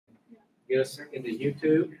get us into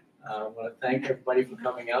YouTube. I want to thank everybody for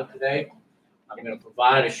coming out today. I'm going to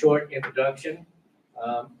provide a short introduction.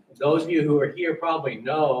 Those of you who are here probably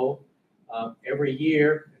know every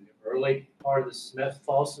year in the early part of the semester,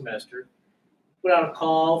 fall semester, put out a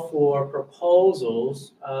call for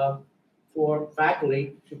proposals for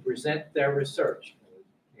faculty to present their research,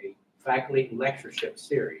 a faculty lectureship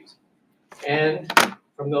series. And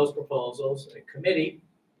from those proposals, a committee,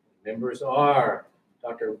 members are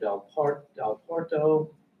Dr. Del Porto,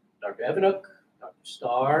 Dr. Evanuk, Dr.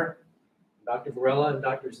 Starr, Dr. Varela, and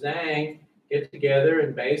Dr. Zhang get together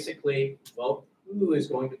and basically vote who is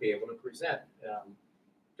going to be able to present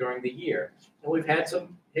during the year. And we've had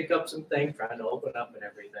some hiccups and things trying to open up and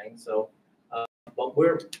everything. So, but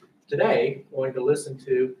we're today going to listen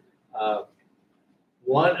to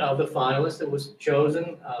one of the finalists that was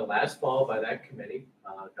chosen last fall by that committee,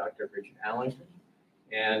 Dr. Richard Allington.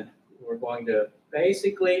 And we're going to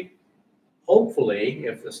basically, hopefully,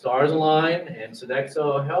 if the stars align and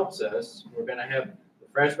Sodexo helps us, we're going to have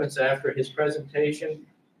refreshments after his presentation.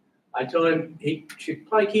 I told him he should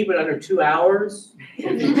probably keep it under 2 hours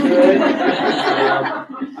if he could.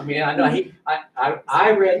 I mean, I know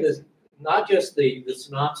I read this, not just the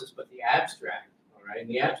synopsis, but the abstract. All right, and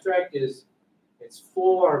the abstract it's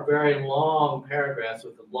 4 very long paragraphs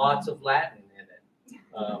with lots of Latin in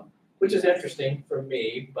it, which is interesting for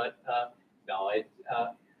me. But no,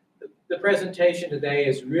 the presentation today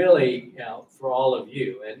is really for all of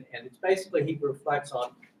you, and it's basically he reflects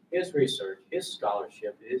on his research, his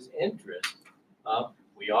scholarship, his interest.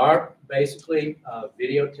 We are basically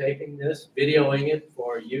videotaping this, videoing it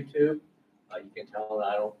for YouTube. You can tell that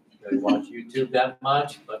I don't really watch YouTube that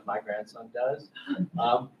much, but my grandson does.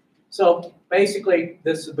 So basically,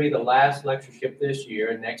 this will be the last lectureship this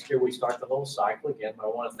year, and next year we start the whole cycle again. But I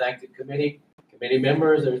want to thank the committee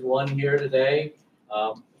members. There's one here today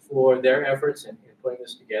for their efforts in putting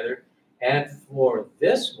this together. And for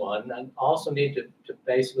this one, I also need to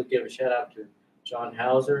basically give a shout out to John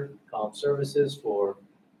Hauser, Comm Services, for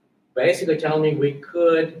basically telling me we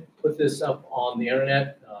could put this up on the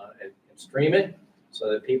internet and stream it so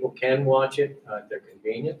that people can watch it at their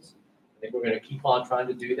convenience. I think we're going to keep on trying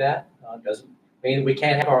to do that. Doesn't mean we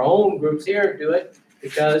can't have our own groups here do it,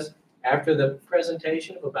 because after the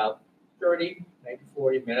presentation of about 30, maybe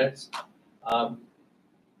 40 minutes,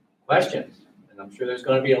 questions. And I'm sure there's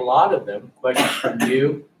going to be a lot of them, questions from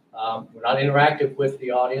you. We're not interactive with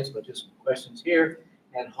the audience, but just questions here.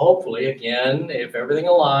 And hopefully, again, if everything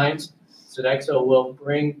aligns, Sodexo will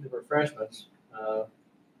bring the refreshments.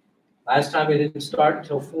 Last time it didn't start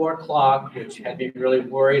until 4 o'clock, which had me really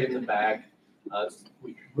worried in the back.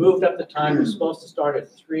 We moved up the time. We're supposed to start at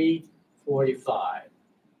 3:45.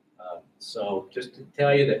 So just to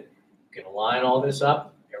tell you that you can line all this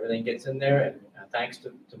up, everything gets in there, and thanks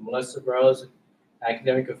to Melissa Rose,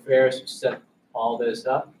 Academic Affairs, who set all this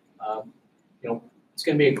up. It's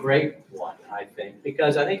going to be a great one, I think,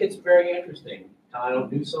 because I think it's very interesting.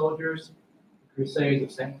 Titled New Soldiers, Crusades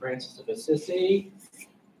of St. Francis of Assisi.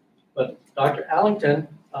 But Dr. Allington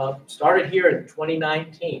started here in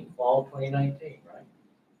 2019, fall 2019, right?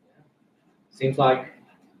 Yeah. Seems like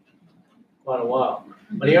quite a while.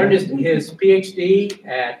 But he earned his PhD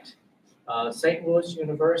at St. Louis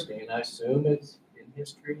University, and I assume it's in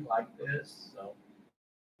history like this. So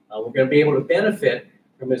we're going to be able to benefit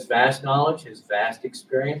from his vast knowledge, his vast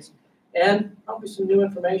experience, and probably some new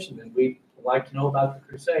information that we'd like to know about the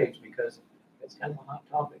Crusades, because it's kind of a hot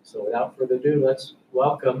topic. So without further ado, let's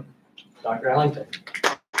welcome Dr. Allington.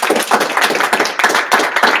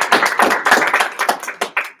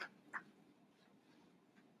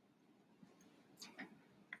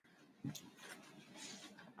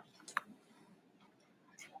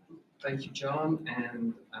 Thank you, John,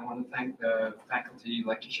 and I want to thank the Faculty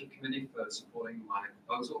Lectureship Committee for supporting my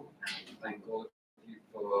proposal, and thank all of you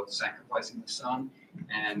for sacrificing the sun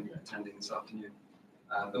and attending this afternoon.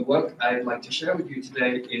 The work I'd like to share with you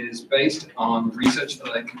today is based on research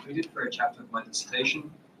that I completed for a chapter of my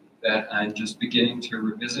dissertation that I'm just beginning to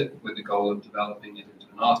revisit with the goal of developing it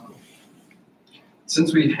into an article.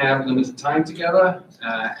 Since we have limited time together,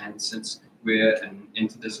 and since we're an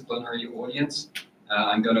interdisciplinary audience,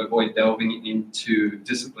 I'm going to avoid delving into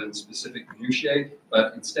discipline-specific minutiae,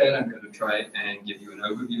 but instead I'm going to try and give you an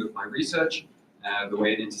overview of my research, the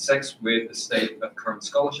way it intersects with the state of current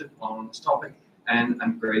scholarship on this topic, and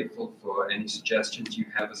I'm grateful for any suggestions you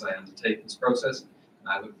have as I undertake this process.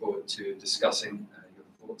 I look forward to discussing your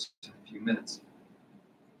thoughts in a few minutes.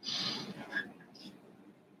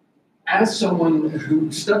 As someone who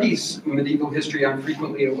studies medieval history, I'm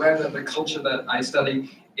frequently aware that the culture that I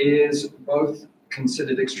study is both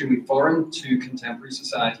considered extremely foreign to contemporary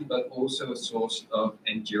society, but also a source of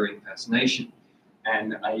enduring fascination.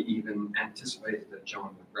 And I even anticipated that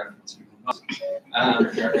John would reference Elon Musk.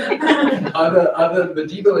 Other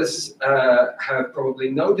medievalists have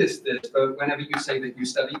probably noticed this, but whenever you say that you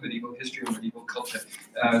study medieval history or medieval culture,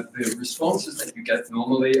 the responses that you get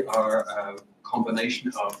normally are a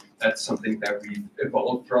combination of that's something that we've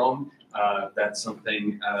evolved from, that's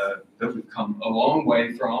something that we've come a long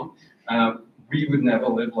way from. We would never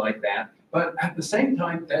live like that. But at the same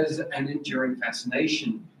time, there's an enduring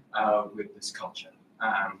fascination with this culture.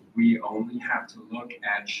 We only have to look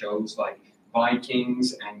at shows like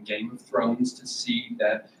Vikings and Game of Thrones to see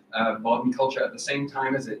that modern culture, at the same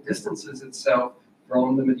time as it distances itself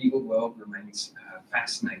from the medieval world, remains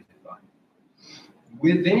fascinated by it.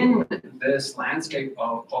 Within this landscape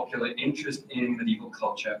of popular interest in medieval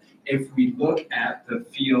culture, if we look at the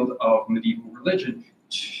field of medieval religion,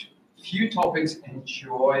 few topics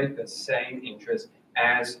enjoy the same interest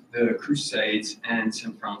as the Crusades and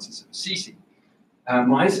St. Francis of Assisi.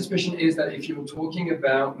 My suspicion is that if you're talking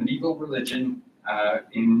about medieval religion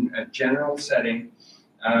in a general setting,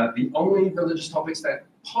 the only religious topics that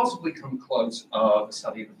possibly come close are the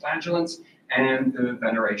study of the flagellants and the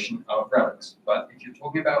veneration of relics. But if you're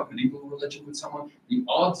talking about medieval religion with someone, the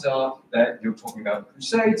odds are that you're talking about the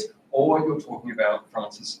Crusades or you're talking about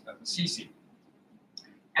Francis of Assisi.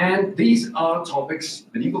 And these are topics,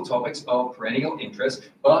 medieval topics of perennial interest,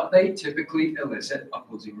 but they typically elicit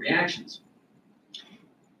opposing reactions.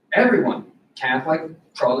 Everyone, Catholic,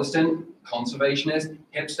 Protestant, conservationist,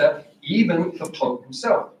 hipster, even the Pope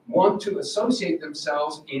himself, want to associate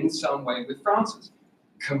themselves in some way with Francis.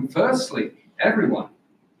 Conversely, everyone,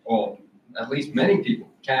 or at least many people,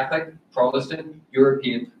 Catholic, Protestant,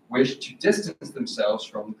 European, wish to distance themselves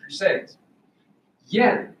from the Crusades.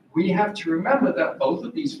 Yet, we have to remember that both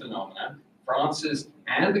of these phenomena, Francis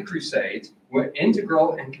and the Crusades, were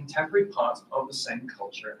integral and contemporary parts of the same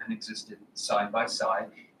culture and existed side by side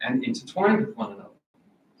and intertwined with one another.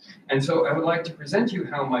 And so I would like to present to you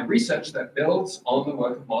how my research that builds on the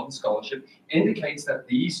work of modern scholarship indicates that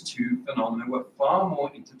these two phenomena were far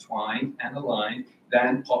more intertwined and aligned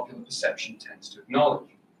than popular perception tends to acknowledge.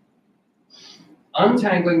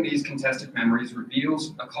 Untangling these contested memories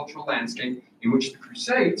reveals a cultural landscape in which the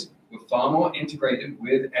Crusades were far more integrated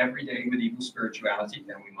with everyday medieval spirituality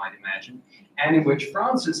than we might imagine, and in which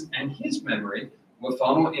Francis and his memory were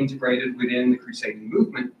far more integrated within the Crusading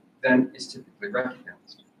movement than is typically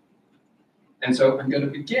recognized. And so I'm going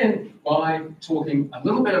to begin by talking a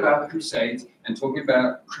little bit about the Crusades and talking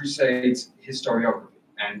about Crusades historiography.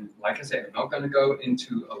 And like I said, I'm not going to go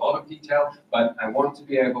into a lot of detail, but I want to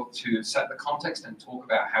be able to set the context and talk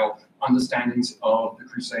about how understandings of the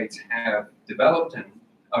Crusades have developed and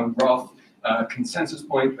a rough consensus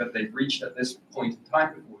point that they've reached at this point in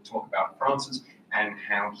time before we talk about Francis and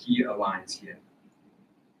how he aligns here.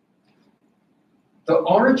 The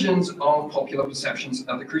origins of popular perceptions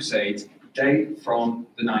of the Crusades date from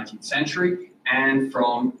the 19th century and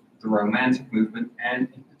from the Romantic movement, and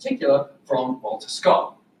in particular from Walter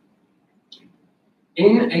Scott.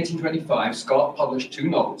 In 1825, Scott published two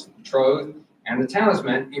novels, The Betrothed and The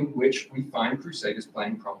Talisman, in which we find Crusaders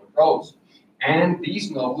playing prominent roles. And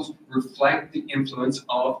these novels reflect the influence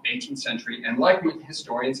of 18th century Enlightenment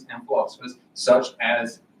historians and philosophers such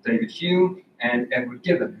as David Hume and Edward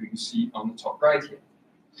Gibbon, who you see on the top right here.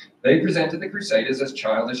 They presented the Crusaders as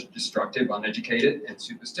childish, destructive, uneducated, and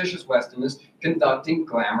superstitious Westerners conducting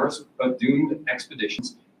glamorous but doomed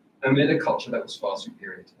expeditions amid a culture that was far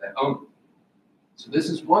superior to their own. So this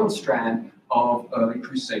is one strand of early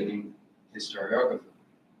Crusading historiography.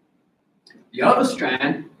 The other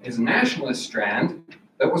strand is a nationalist strand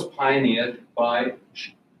that was pioneered by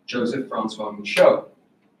Joseph Francois Michaud.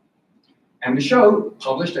 And Michaud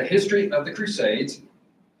published a history of the Crusades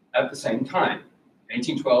at the same time,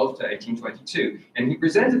 1812 to 1822, and he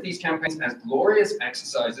presented these campaigns as glorious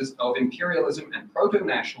exercises of imperialism and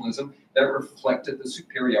proto-nationalism that reflected the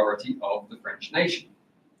superiority of the French nation,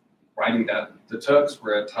 writing that the Turks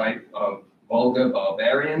were a type of vulgar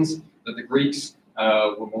barbarians, that the Greeks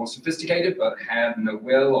were more sophisticated but had no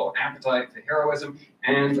will or appetite for heroism,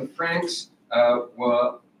 and the Franks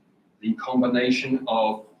were the combination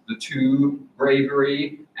of the two,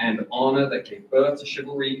 bravery and honor that gave birth to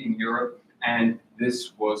chivalry in Europe, and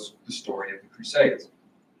this was the story of the Crusades.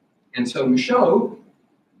 And so Michaud,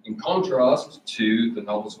 in contrast to the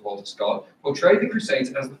novels of Walter Scott, portrayed the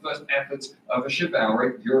Crusades as the first efforts of a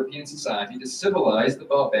chivalric European society to civilize the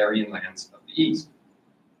barbarian lands of the East.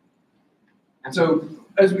 And so,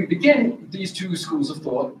 as we begin, these two schools of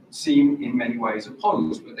thought seem in many ways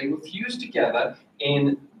opposed, but they were fused together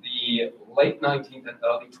in the late 19th and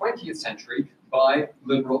early 20th century by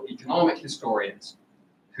liberal economic historians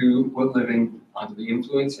who were living under the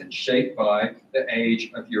influence and shaped by the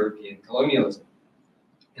age of European colonialism.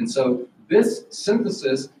 And so this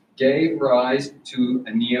synthesis gave rise to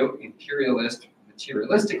a neo-imperialist,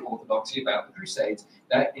 materialistic orthodoxy about the Crusades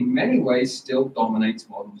that in many ways still dominates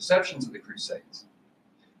modern perceptions of the Crusades.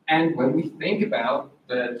 And when we think about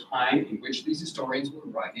the time in which these historians were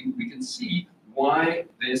writing, we can see why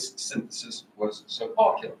this synthesis was so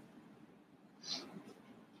popular.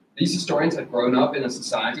 These historians had grown up in a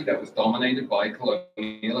society that was dominated by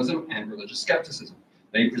colonialism and religious skepticism.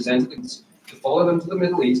 They presented it to follow them to the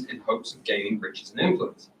Middle East in hopes of gaining riches and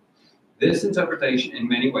influence. This interpretation in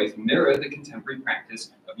many ways mirrored the contemporary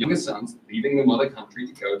practice of younger sons leaving the mother country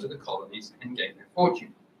to go to the colonies and gain their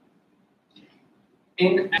fortune.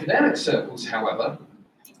 In academic circles, however,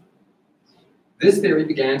 this theory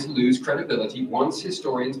began to lose credibility once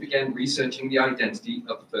historians began researching the identity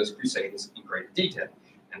of the first Crusaders in greater detail.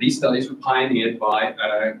 And these studies were pioneered by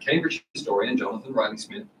Cambridge historian Jonathan Riley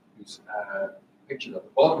Smith, who's pictured at the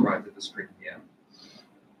bottom right of the screen here.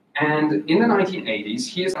 And in the 1980s,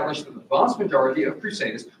 he established that the vast majority of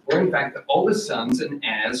Crusaders were in fact the oldest sons and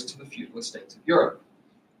heirs to the feudal estates of Europe.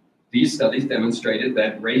 These studies demonstrated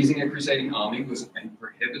that raising a crusading army was a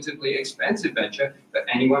prohibitively expensive venture for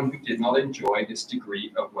anyone who did not enjoy this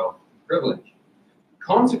degree of wealth and privilege.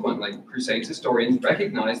 Consequently, Crusades historians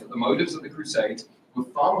recognized that the motives of the Crusades were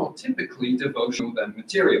far more typically devotional than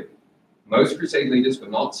material. Most crusade leaders were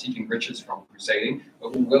not seeking riches from crusading,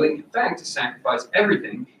 but were willing, in fact, to sacrifice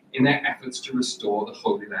everything in their efforts to restore the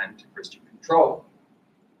Holy Land to Christian control.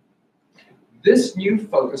 This new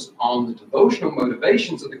focus on the devotional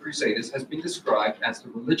motivations of the Crusaders has been described as the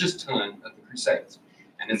religious turn of the Crusades.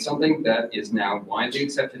 And it's something that is now widely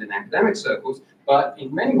accepted in academic circles, but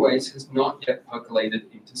in many ways has not yet percolated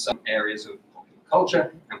into some areas of popular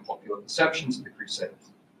culture and popular perceptions of the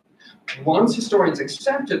Crusades. Once historians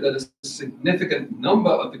accepted that a significant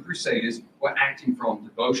number of the Crusaders were acting from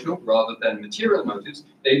devotional rather than material motives,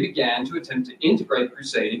 they began to attempt to integrate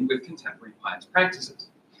crusading with contemporary pious practices.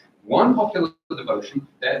 One popular devotion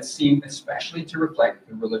that seemed especially to reflect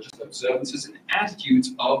the religious observances and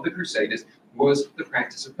attitudes of the Crusaders was the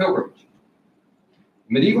practice of pilgrimage.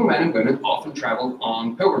 Medieval men and women often traveled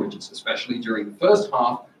on pilgrimages, especially during the first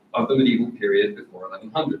half of the medieval period before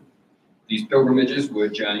 1100. These pilgrimages were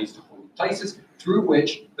journeys to holy places through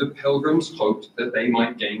which the pilgrims hoped that they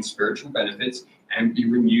might gain spiritual benefits and be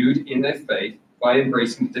renewed in their faith by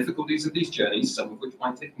embracing the difficulties of these journeys, some of which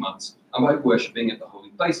might take months, and by worshipping at the holy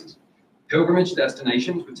places. Pilgrimage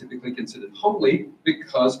destinations were typically considered holy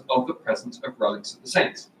because of the presence of relics of the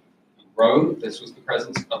saints. In Rome, this was the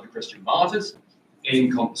presence of the Christian martyrs.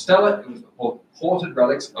 In Compostela, it was the purported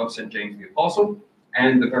relics of St. James the Apostle,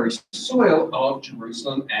 and the very soil of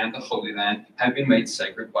Jerusalem and the Holy Land had been made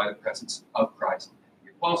sacred by the presence of Christ and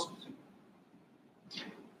the Apostles.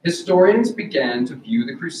 Historians began to view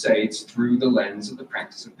the Crusades through the lens of the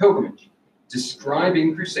practice of pilgrimage,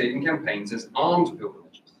 describing crusading campaigns as armed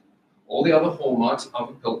pilgrimages. All the other hallmarks of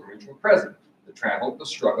a pilgrimage were present: the travel, the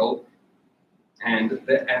struggle, and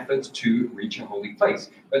the effort to reach a holy place.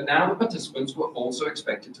 But now the participants were also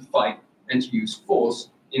expected to fight and to use force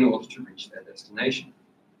in order to reach their destination.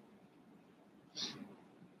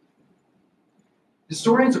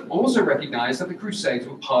 Historians also recognize that the Crusades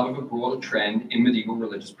were part of a broader trend in medieval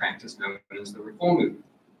religious practice known as the Reform movement.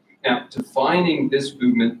 Now, defining this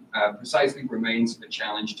movement precisely remains a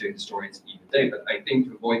challenge to historians even today, but I think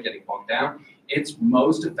to avoid getting bogged down, it's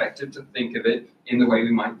most effective to think of it in the way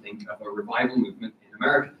we might think of a revival movement in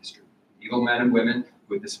American history. Medieval men and women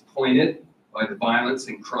were disappointed by the violence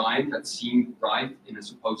and crime that seemed rife in a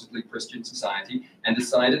supposedly Christian society and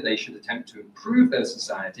decided they should attempt to improve their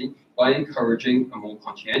society by encouraging a more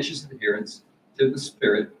conscientious adherence to the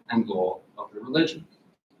spirit and law of the religion.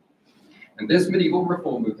 And this medieval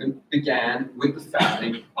reform movement began with the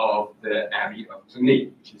founding of the Abbey of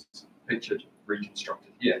Cluny, which is pictured,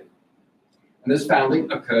 reconstructed here. And this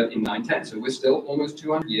founding occurred in 910, so we're still almost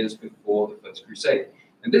 200 years before the First Crusade.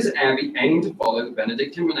 And this abbey aimed to follow the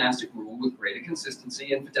Benedictine monastic rule with greater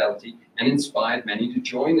consistency and fidelity, and inspired many to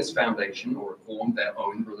join this foundation or reform their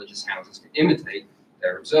own religious houses to imitate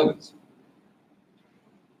their observance.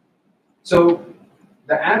 So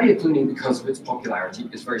the Abbey of Cluny, because of its popularity,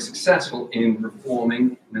 is very successful in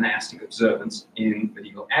reforming monastic observance in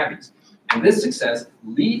medieval abbeys. And this success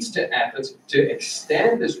leads to efforts to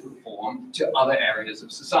extend this reform to other areas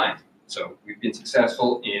of society. So we've been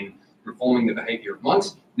successful in reforming the behavior of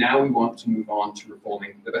monks. Now we want to move on to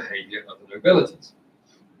reforming the behavior of the nobilities.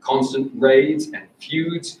 Constant raids and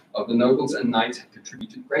feuds of the nobles and knights had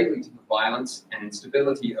contributed greatly to the violence and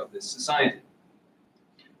instability of this society.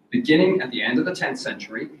 Beginning at the end of the 10th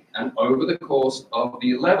century and over the course of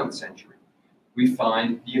the 11th century, we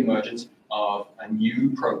find the emergence of a new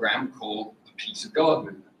program called the Peace of God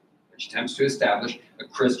movement, which attempts to establish a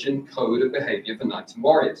Christian code of behavior for knights and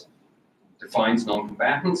warriors, defines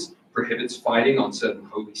non-combatants, prohibits fighting on certain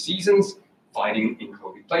holy seasons, fighting in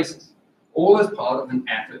holy places, all as part of an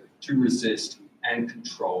effort to resist and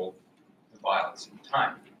control the violence of the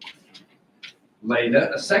time. Later,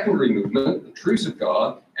 a secondary movement, the Truce of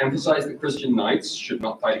God, emphasized that Christian knights should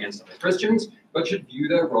not fight against other Christians, but should view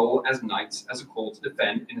their role as knights as a call to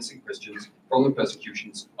defend innocent Christians from the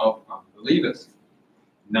persecutions of unbelievers.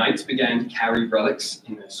 Knights began to carry relics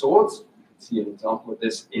in their swords. You can see an example of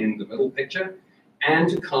this in the middle picture, and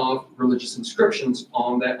to carve religious inscriptions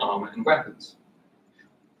on their armor and weapons.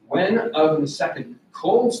 When Urban II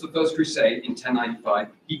calls the First Crusade in 1095,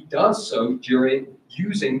 he does so during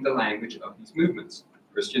using the language of these movements.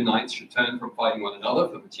 Christian knights should turn from fighting one another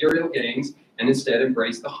for material gains and instead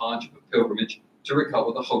embrace the hardship of pilgrimage to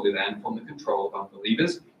recover the Holy Land from the control of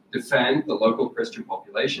unbelievers, defend the local Christian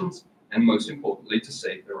populations, and most importantly, to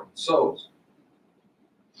save their own souls.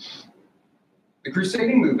 The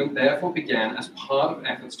crusading movement therefore began as part of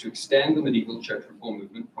efforts to extend the medieval church reform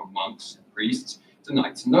movement from monks and priests to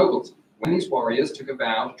knights and nobles. When these warriors took a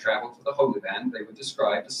vow to travel to the Holy Land, they were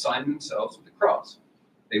described as signing themselves with the cross.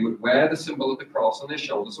 They would wear the symbol of the cross on their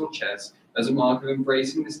shoulders or chests as a mark of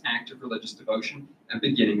embracing this act of religious devotion and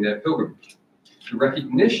beginning their pilgrimage. The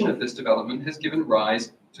recognition of this development has given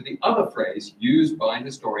rise to the other phrase used by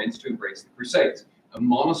historians to embrace the Crusades, a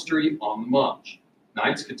monastery on the march.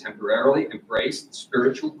 Knights could temporarily embrace the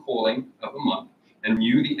spiritual calling of a monk and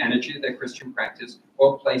knew the energy of their Christian practice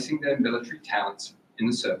while placing their military talents in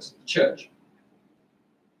the service of the church.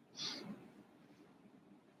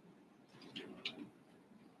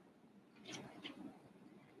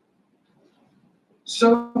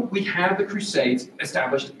 So we have the Crusades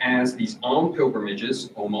established as these armed pilgrimages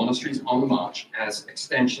or monasteries on the march as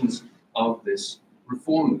extensions of this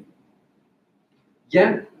reform movement.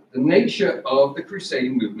 Yet the nature of the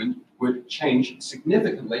crusading movement would change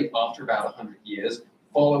significantly after about 100 years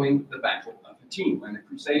following the Battle of Hattin, when the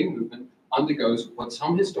crusading movement undergoes what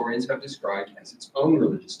some historians have described as its own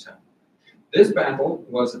religious turn. This battle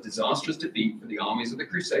was a disastrous defeat for the armies of the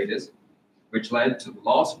Crusaders, which led to the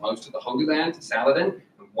loss of most of the Holy Land to Saladin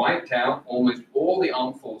and wiped out almost all the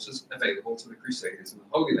armed forces available to the Crusaders in the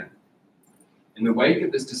Holy Land. In the wake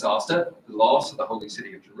of this disaster, the loss of the Holy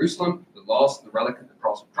City of Jerusalem, the loss of the relic of the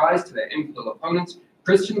Cross of Christ to their infidel opponents,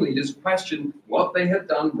 Christian leaders questioned what they had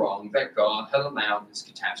done wrong that God had allowed this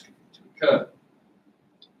catastrophe to occur.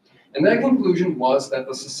 And their conclusion was that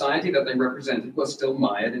the society that they represented was still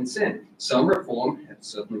mired in sin. Some reform had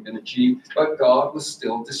certainly been achieved, but God was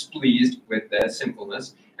still displeased with their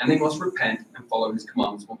sinfulness, and they must repent and follow his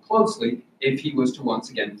commands more closely if he was to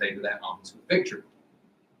once again favor their arms with victory.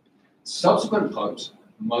 Subsequent popes,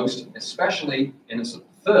 most especially Innocent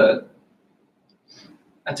III,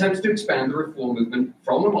 attempted to expand the reform movement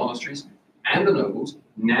from the monasteries and the nobles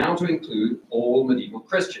now to include all medieval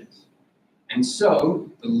Christians. And so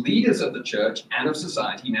the leaders of the church and of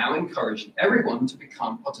society now encouraged everyone to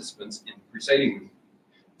become participants in the crusading movement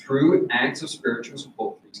through acts of spiritual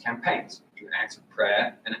support for these campaigns, through acts of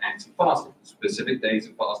prayer and acts of fasting, specific days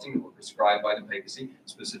of fasting that were prescribed by the papacy,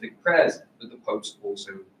 specific prayers that the popes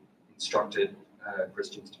also instructed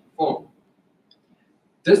Christians to perform.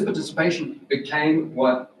 This participation became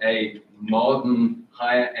what a modern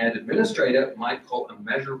higher ed administrator might call a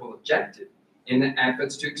measurable objective in the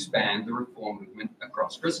efforts to expand the reform movement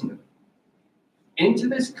across Christendom. Into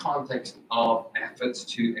this context of efforts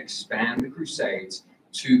to expand the Crusades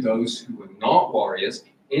to those who were not warriors,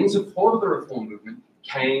 in support of the reform movement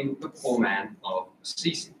came the poor man of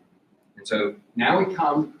Assisi. And so now we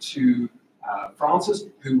come to Francis,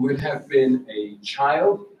 who would have been a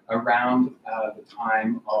child around the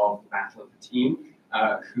time of the Battle of Hattin,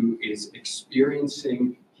 who is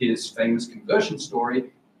experiencing his famous conversion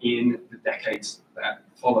story in the decades that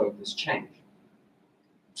followed this change.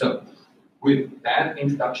 So, with that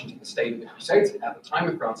introduction to the state of the Crusades, at the time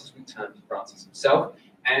of Francis, we turn to Francis himself,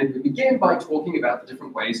 and we begin by talking about the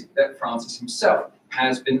different ways that Francis himself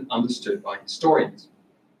has been understood by historians.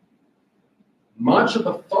 Much of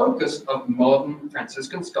the focus of modern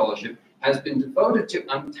Franciscan scholarship has been devoted to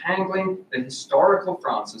untangling the historical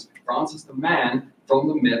Francis, Francis the man, from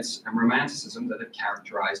the myths and romanticism that have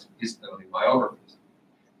characterized his early biographies.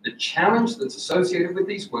 The challenge that's associated with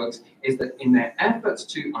these works is that in their efforts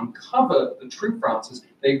to uncover the true Francis,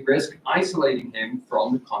 they risk isolating him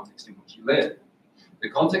from the context in which he lived. The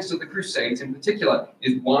context of the Crusades in particular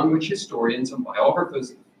is one which historians and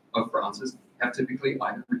biographers of Francis have typically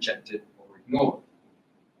either rejected or ignored.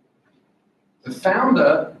 The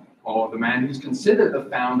founder, or the man who's considered the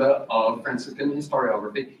founder of Franciscan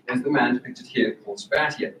historiography, is the man depicted here, Paul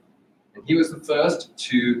Sabatier. And he was the first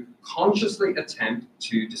to consciously attempt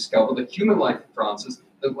to discover the human life of Francis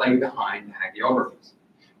that lay behind the hagiographies.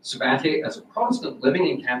 Sabatier, as a Protestant living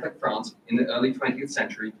in Catholic France in the early 20th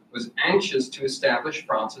century, was anxious to establish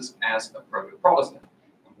Francis as a proto-Protestant.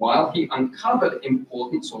 And while he uncovered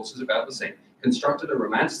important sources about the saint, constructed a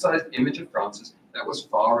romanticized image of Francis that was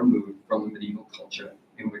far removed from the medieval culture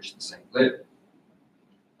in which the saint lived.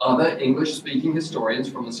 Other English-speaking historians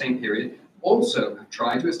from the same period also have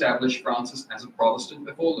tried to establish Francis as a Protestant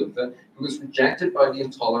before Luther, who was rejected by the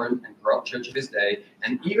intolerant and corrupt church of his day,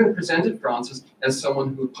 and even presented Francis as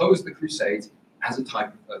someone who opposed the Crusades as a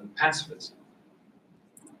type of urban pacifist.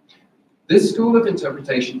 This school of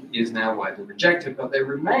interpretation is now widely rejected, but there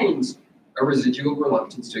remains a residual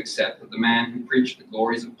reluctance to accept that the man who preached the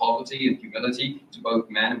glories of poverty and humility to both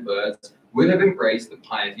men and birds would have embraced the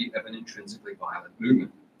piety of an intrinsically violent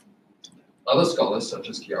movement. Other scholars, such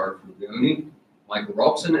as Chiara Fruglioni, Michael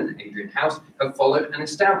Robson, and Adrian House, have followed and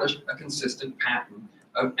established a consistent pattern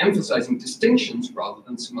of emphasizing distinctions rather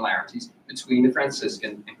than similarities between the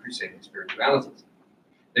Franciscan and Crusader spiritualities.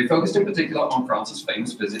 They focused in particular on Francis'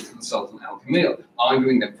 famous visit to the Sultan Al-Kamil,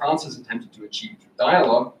 arguing that Francis attempted to achieve through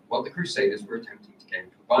dialogue what the Crusaders were attempting to gain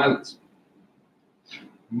through violence.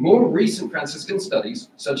 More recent Franciscan studies,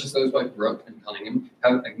 such as those by Brooke and Cunningham,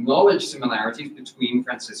 have acknowledged similarities between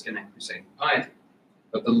Franciscan and Crusader piety.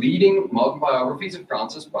 But the leading modern biographies of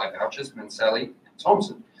Francis by Vouchers, Manselli, and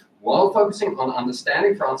Thompson, while focusing on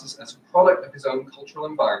understanding Francis as a product of his own cultural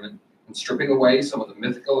environment and stripping away some of the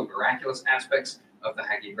mythical and miraculous aspects of the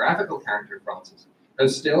hagiographical character of Francis, have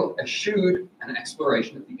still eschewed an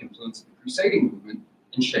exploration of the influence of the crusading movement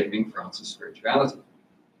in shaping Francis' spirituality.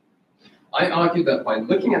 I argue that by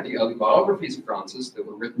looking at the early biographies of Francis that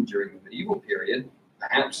were written during the medieval period,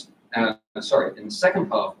 perhaps, in the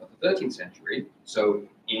second half of the 13th century, so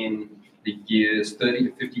in the years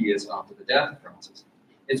 30 to 50 years after the death of Francis,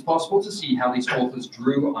 it's possible to see how these authors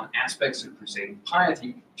drew on aspects of crusading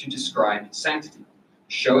piety to describe sanctity,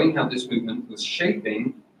 showing how this movement was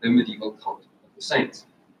shaping the medieval cult of the saints.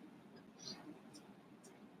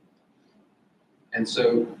 And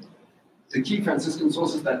so the key Franciscan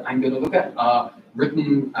sources that I'm going to look at are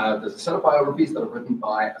written, there's a set of biographies that are written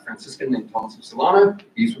by a Franciscan named Thomas of Solano.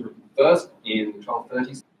 These were written first in the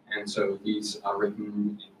 1230s, and so these are written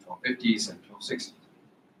in the 1250s and 1260s.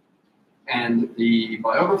 And the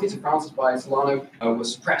biographies of Francis by Solano were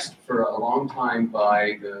suppressed for a long time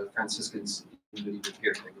by the Franciscans in the medieval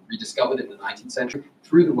period. They were rediscovered in the 19th century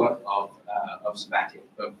through the work of Sabatier.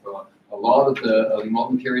 But for a lot of the early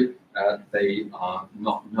modern period, they are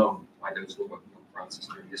not known by those who are working on Francis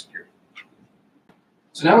during this period.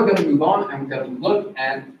 So now we're going to move on and we're going to look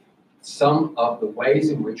at some of the ways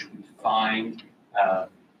in which we find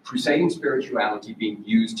crusading spirituality being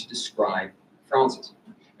used to describe Francis.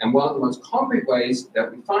 And one of the most concrete ways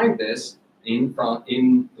that we find this in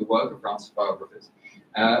the work of Francis biographers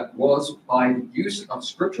was by the use of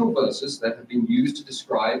scriptural verses that have been used to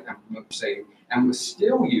describe and promote crusading, and were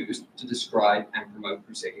still used to describe and promote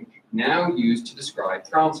crusading, now used to describe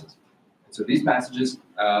Francis. So these passages,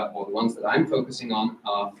 or the ones that I'm focusing on,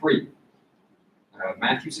 are three.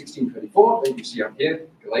 Matthew 16:24, that you see up here,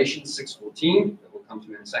 Galatians 6:14, that we'll come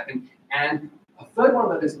to in a second, and a third one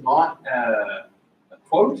that is not a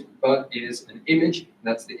quote, but is an image, and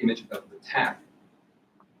that's the image of the tab.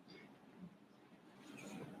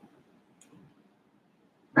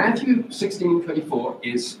 Matthew 16:24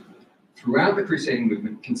 is, throughout the crusading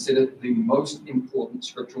movement, considered the most important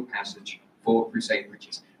scriptural passage for crusade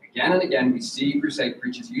preachers. Again and again, we see crusade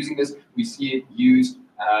preachers using this. We see it used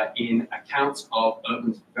in accounts of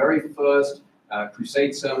Urban's very first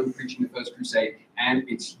crusade sermon, preaching the first crusade, and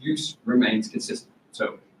its use remains consistent.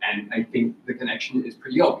 So, and I think the connection is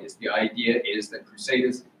pretty obvious. The idea is that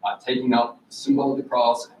crusaders are taking up the symbol of the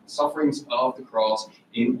cross and the sufferings of the cross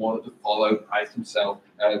in order to follow Christ himself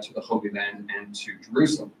to the Holy Land and to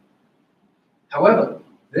Jerusalem. However,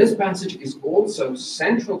 this passage is also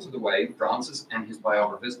central to the way Francis and his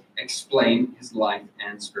biographers explain his life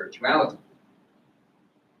and spirituality.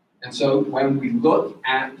 And so when we look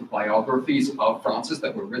at the biographies of Francis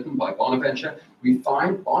that were written by Bonaventure, we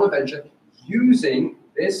find Bonaventure using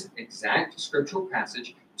this exact scriptural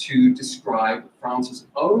passage to describe Francis'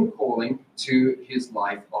 own calling to his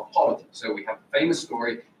life of politics. So we have the famous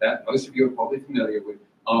story that most of you are probably familiar with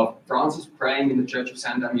of Francis praying in the Church of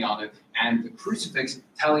San Damiano and the crucifix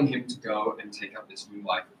telling him to go and take up this new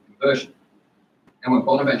life of conversion. And when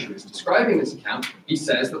Bonaventure is describing this account, he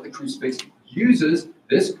says that the crucifix uses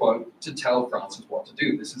this quote to tell Francis what to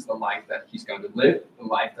do. This is the life that he's going to live, the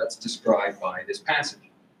life that's described by this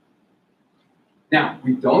passage. Now,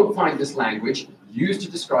 we don't find this language used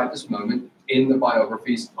to describe this moment in the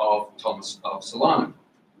biographies of Thomas of Solano.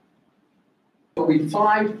 But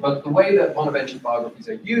the way that Bonaventure's biographies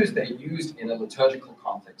are used, they're used in a liturgical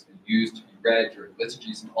context. They're used to be read during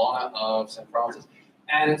liturgies in honor of St. Francis.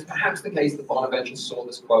 And it's perhaps the case that Bonaventure saw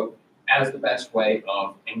this quote as the best way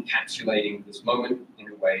of encapsulating this moment in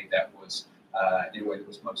a way that was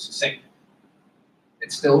most succinct.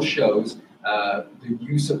 It still shows the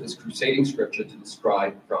use of this crusading scripture to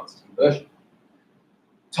describe Francis' conversion.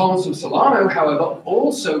 Thomas of Solano, however,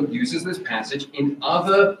 also uses this passage in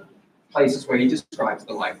other places where he describes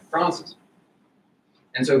the life of Francis.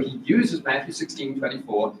 And so he uses Matthew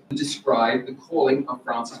 16:24 to describe the calling of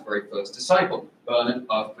Francis' very first disciple, Bernard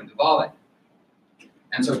of Quintavalle.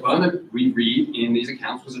 And so Bernard, we read in these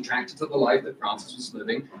accounts, was attracted to the life that Francis was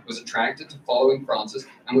living, was attracted to following Francis,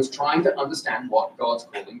 and was trying to understand what God's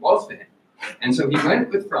calling was for him. And so he went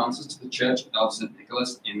with Francis to the church of St.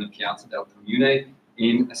 Nicholas in the Piazza del Comune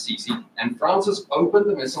in Assisi, and Francis opened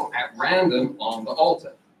the missal at random on the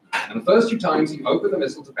altar. And the first 2 times he opened the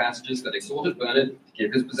missal to passages that exhorted Bernard to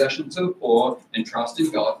give his possession to the poor and trust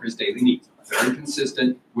in God for his daily needs, very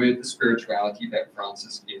consistent with the spirituality that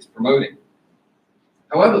Francis is promoting.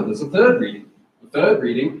 However, there's a third reading. The third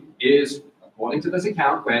reading is, according to this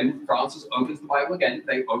account, when Francis opens the Bible again,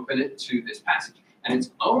 they open it to this passage. And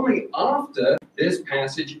it's only after this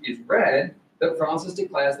passage is read that Francis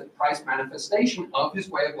declares that Christ's manifestation of his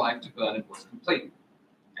way of life to Bernard was complete.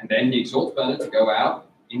 And then he exhorts Bernard to go out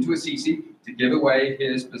into Assisi to give away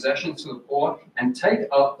his possessions to the poor and take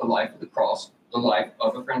up the life of the cross, the life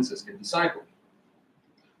of a Franciscan disciple.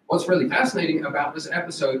 What's really fascinating about this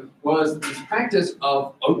episode was this practice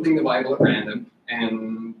of opening the Bible at random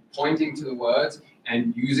and pointing to the words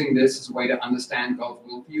and using this as a way to understand God's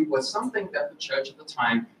will for you was something that the church at the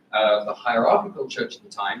time, the hierarchical church at the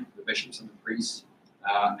time, the bishops and the priests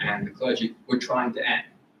and the clergy, were trying to end.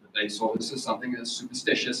 They saw this as something that's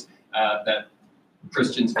superstitious that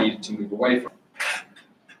Christians needed to move away from.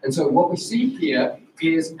 And so what we see here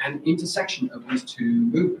is an intersection of these two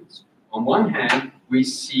movements. On one hand, we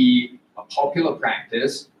see a popular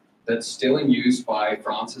practice that's still in use by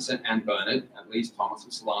Francis and Bernard, at least Thomas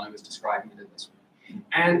of Solano is describing it in this way.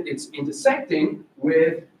 And it's intersecting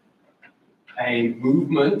with a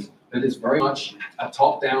movement that is very much a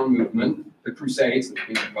top-down movement, the Crusades that have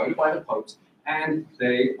been promoted by the popes, and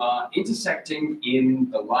they are intersecting in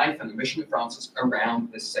the life and the mission of Francis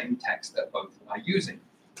around the same text that both are using.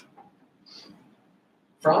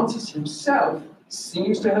 Francis himself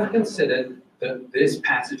seems to have considered that this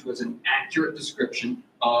passage was an accurate description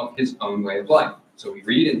of his own way of life. So we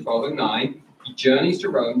read in 1209, he journeys to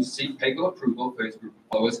Rome to seek papal approval for his group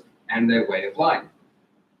of followers and their way of life.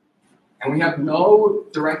 And we have no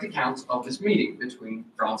direct accounts of this meeting between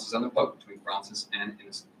Francis and the Pope, between Francis and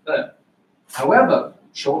Innocent III. However,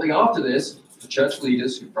 shortly after this, the church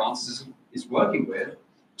leaders who Francis is working with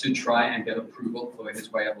to try and get approval for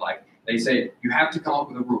his way of life, they say, you have to come up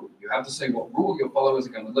with a rule. You have to say what rule your followers are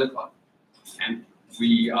going to live by. And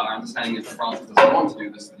our understanding is that Francis doesn't want to do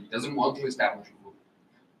this, that he doesn't want to establish a rule.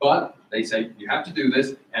 But they say, you have to do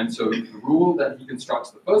this, and so the rule that he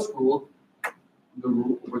constructs, the first rule, the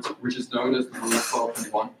rule which is known as the Rule of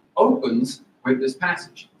 1221, opens with this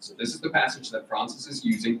passage. So this is the passage that Francis is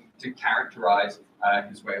using to characterize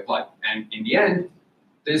his way of life. And in the end,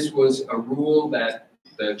 this was a rule that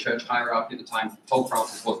the church hierarchy at the time told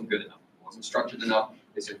Francis wasn't good enough, wasn't structured enough.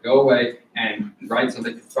 They said, go away and write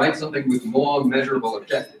something with more measurable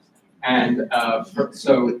objectives. And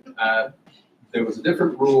so there was a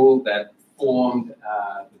different rule that formed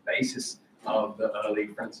the basis of the early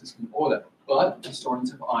Franciscan order. But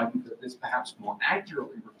historians have argued that this perhaps more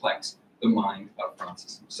accurately reflects the mind of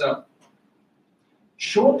Francis himself.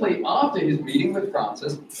 Shortly after his meeting with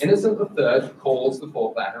Francis, Innocent III calls the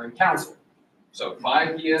Fourth Lateran Council. So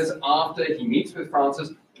 5 years after he meets with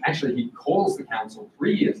Francis, actually he calls the council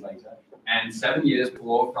 3 years later, and 7 years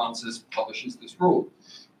before Francis publishes this rule.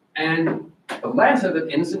 And the letter that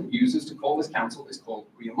Innocent uses to call this council is called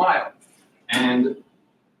Quia Mile. And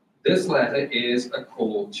this letter is a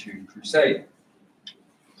call to crusade.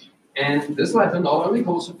 And this letter not only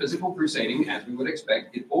calls for physical crusading, as we would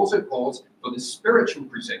expect, it also calls for this spiritual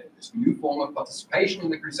crusade, this new form of participation in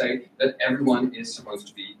the crusade that everyone is supposed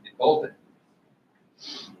to be involved in.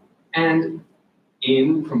 And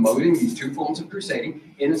in promoting these two forms of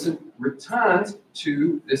crusading, Innocent returns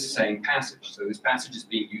to this same passage. So this passage is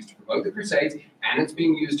being used to promote the Crusades, and it's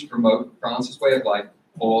being used to promote Francis' way of life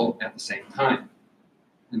all at the same time.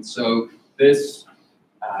 And so this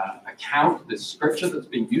account, this scripture that's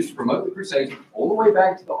being used to promote the Crusades, all the way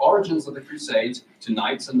back to the origins of the Crusades, to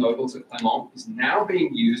knights and nobles at Clermont, is now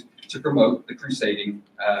being used to promote the crusading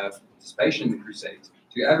participation in the Crusades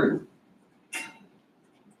to everyone.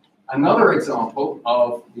 Another example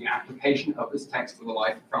of the application of this text to the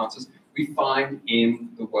life of Francis we find in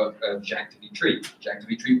the work of Jacques de Vitry. Jacques de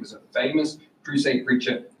Vitry was a famous Crusade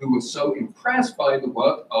preacher who was so impressed by the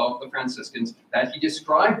work of the Franciscans that he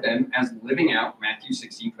described them as living out Matthew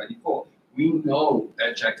 16:24. We know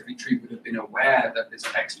that Jacques de Vitry would have been aware that this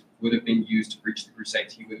text would have been used to preach the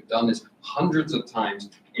Crusades. He would have done this hundreds of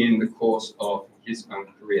times in the course of his own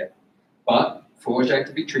career. But for Jacques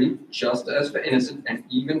de Vitry, just as for Innocent and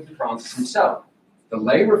even for Francis himself, the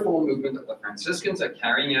lay reform movement that the Franciscans are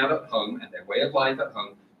carrying out at home and their way of life at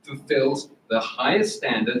home fulfills the highest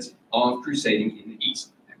standards of crusading in the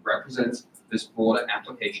East and represents this broader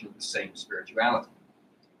application of the same spirituality.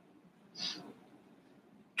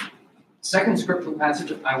 Second scriptural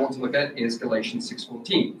passage I want to look at is Galatians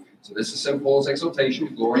 6:14. So this is St. Paul's exhortation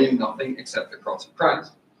to glory in nothing except the cross of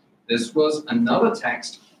Christ. This was another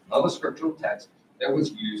text, another scriptural text that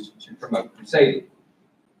was used to promote crusading.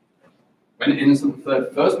 When Innocent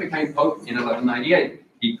III first became Pope in 1198,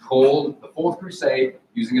 he called the Fourth Crusade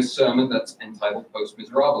using a sermon that's entitled Post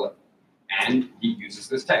Miserabile. And he uses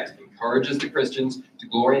this text. He encourages the Christians to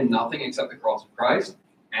glory in nothing except the cross of Christ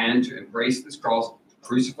and to embrace this cross, to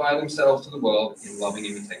crucify themselves to the world in loving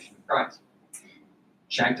imitation of Christ.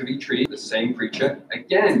 Jacques de Vitry, the same preacher,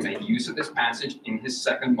 again made use of this passage in his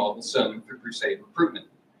second model sermon for crusade recruitment.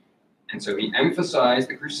 And so he emphasized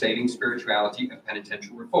the crusading spirituality of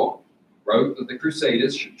penitential reform, wrote that the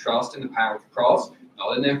Crusaders should trust in the power of the cross,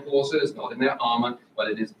 not in their horses, not in their armor, but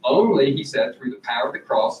it is only, he said, through the power of the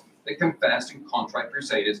cross that confessed and contrite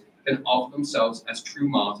Crusaders can offer themselves as true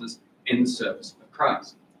martyrs in the service of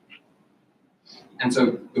Christ. And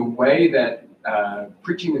so the way that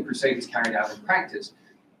preaching the Crusade is carried out in practice,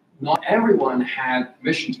 not everyone had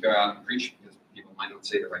permission to go out and preach because people might not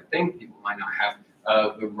say the right thing, people might not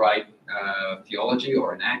have the right theology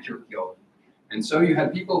or an accurate theology. And so you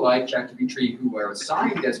had people like Jacques de Vitry who were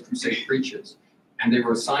assigned as crusade preachers, and they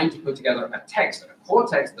were assigned to put together a text, a core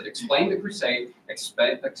text that explained the crusade,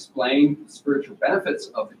 explained the spiritual benefits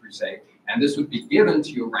of the crusade, and this would be given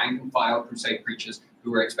to your rank and file crusade preachers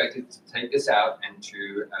who were expected to take this out and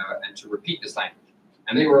to repeat this language.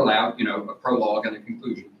 And they were allowed, a prologue and a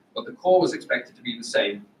conclusion, but the core was expected to be the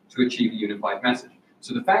same to achieve a unified message.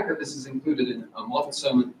 So the fact that this is included in a model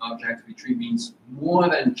sermon of Jacques de Vitry means more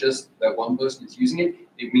than just that one person is using it.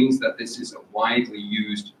 It means that this is a widely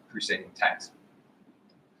used crusading text.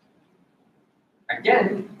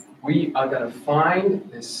 Again, we are going to find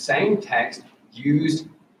this same text used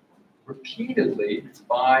repeatedly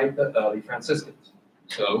by the early Franciscans.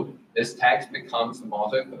 So this text becomes the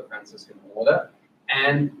motto for the Franciscan order,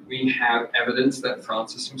 and we have evidence that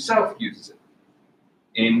Francis himself uses it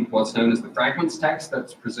in what's known as the Fragments text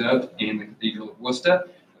that's preserved in the Cathedral of Worcester,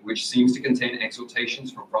 which seems to contain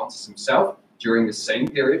exhortations from Francis himself during the same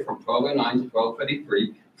period from 1209 to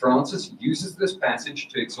 1233. Francis uses this passage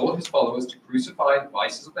to exhort his followers to crucify the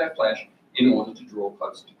vices of their flesh in order to draw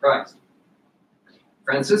closer to Christ.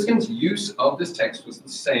 Franciscans' use of this text was the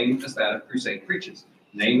same as that of crusade preachers,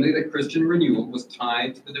 namely that Christian renewal was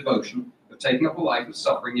tied to the devotion of taking up a life of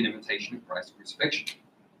suffering in imitation of Christ's crucifixion.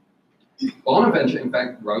 Bonaventure, in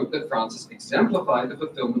fact, wrote that Francis exemplified the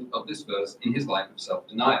fulfillment of this verse in his life of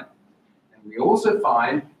self-denial. And we also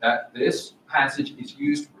find that this passage is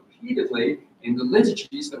used repeatedly in the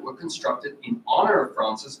liturgies that were constructed in honor of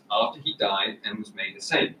Francis after he died and was made a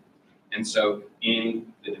saint. And so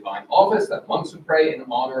in the divine office that monks would pray in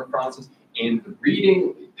honor of Francis, in the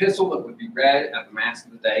reading, the epistle that would be read at the Mass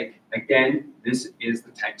of the day, again, this is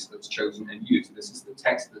the text that's chosen and used. This is the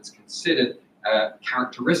text that's considered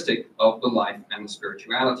characteristic of the life and the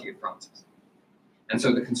spirituality of Francis. And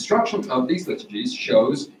so the construction of these liturgies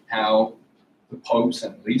shows how the popes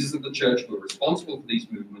and leaders of the church who were responsible for these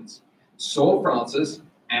movements saw Francis,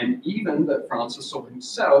 and even that Francis saw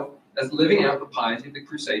himself as living out the piety of the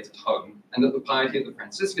Crusades at home, and that the piety of the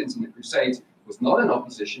Franciscans in the Crusades was not in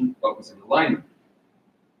opposition, but was in alignment.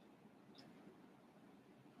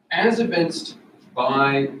 As evinced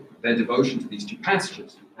by their devotion to these two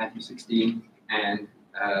passages, Matthew 16, and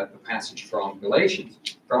the passage from Galatians.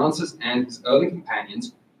 Francis and his early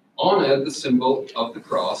companions honored the symbol of the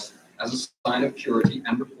cross as a sign of purity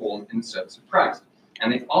and reform in the service of Christ.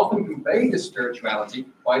 And they often conveyed this spirituality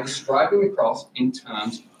by describing the cross in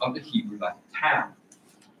terms of the Hebrew letter tau.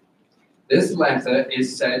 This letter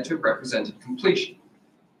is said to have represented completion,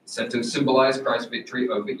 said to symbolize Christ's victory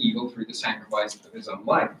over evil through the sacrifice of his own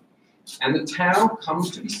life. And the tau comes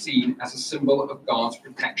to be seen as a symbol of God's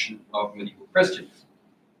protection of medieval Christians.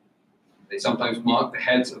 They sometimes mark the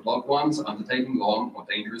heads of loved ones undertaking long or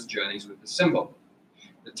dangerous journeys with the symbol.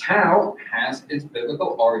 The tau has its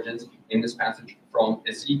biblical origins in this passage from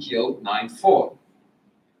Ezekiel 9:4.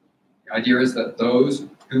 The idea is that those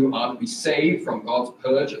who are to be saved from God's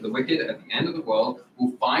purge of the wicked at the end of the world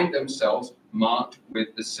will find themselves marked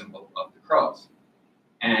with the symbol of the cross.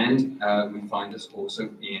 And we find this also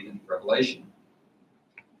in Revelation.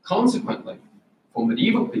 Consequently, for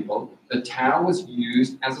medieval people, the tau was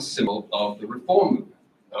used as a symbol of the Reform movement.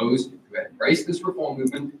 Those who had embraced this Reform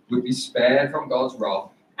movement would be spared from God's wrath,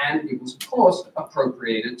 and it was, of course,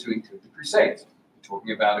 appropriated to include the Crusades. We're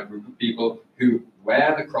talking about a group of people who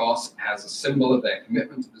wear the cross as a symbol of their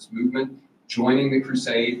commitment to this movement. Joining the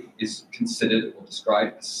crusade is considered or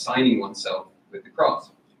described as signing oneself with the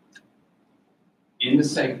cross. In the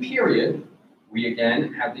same period, we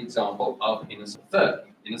again have the example of Innocent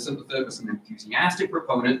III. Innocent III was an enthusiastic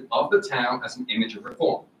proponent of the tau as an image of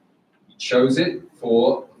reform. He chose it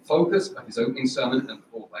for the focus of his opening sermon at the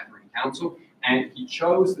Fourth Lateran Council, and he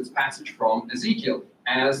chose this passage from Ezekiel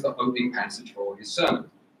as the opening passage for his sermon.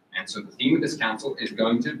 And so the theme of this council is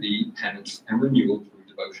going to be penance and renewal through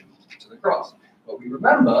devotion to the cross. But we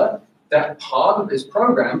remember that part of this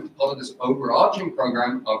program, part of this overarching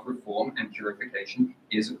program of reform and purification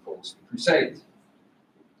is, of course, the Crusades.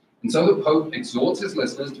 And so the Pope exhorts his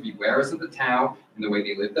listeners to be wearers of the tau in the way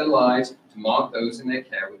they live their lives, to mark those in their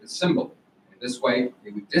care with this symbol. In this way,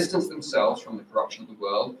 they would distance themselves from the corruption of the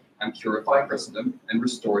world and purify Christendom and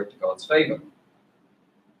restore it to God's favor.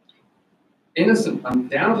 Innocent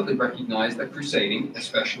undoubtedly recognized that crusading,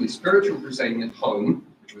 especially spiritual crusading at home,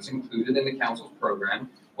 which was included in the council's program,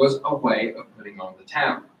 was a way of putting on the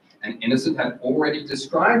tau. And Innocent had already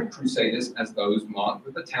described crusaders as those marked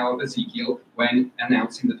with the tau of Ezekiel when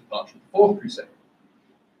announcing the departure of the Fourth Crusade.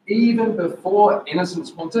 Even before Innocent's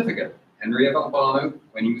pontificate, Henry of Albano,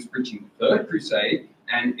 when he was preaching the Third Crusade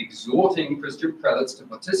and exhorting Christian prelates to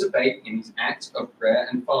participate in these acts of prayer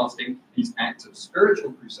and fasting, these acts of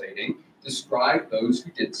spiritual crusading, described those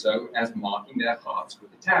who did so as marking their hearts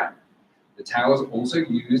with the tau. The tau was also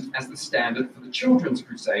used as the standard for the Children's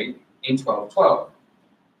Crusade in 1212.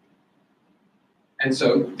 And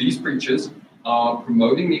so these preachers are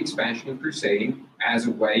promoting the expansion of crusading as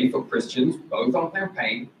a way for Christians, both on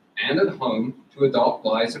campaign and at home, to adopt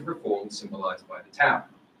lives of reform symbolized by the tau.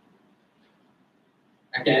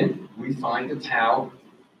 Again, we find the tau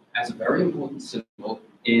as a very important symbol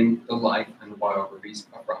in the life and the biographies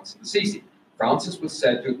of Francis of Assisi. Francis was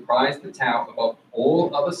said to have prized the tau above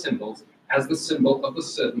all other symbols as the symbol of the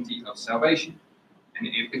certainty of salvation. And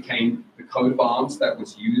it became the coat of arms that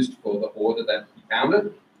was used for the order that he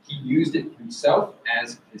founded. He used it himself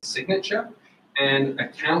as his signature, and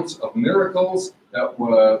accounts of miracles that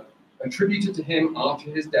were attributed to him after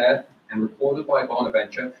his death and reported by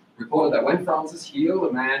Bonaventure reported that when Francis healed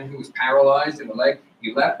a man who was paralyzed in the leg,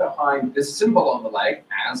 he left behind this symbol on the leg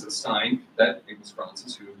as a sign that it was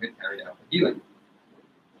Francis who had carried out the healing.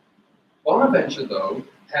 Bonaventure, though,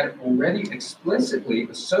 had already explicitly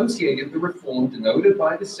associated the reform denoted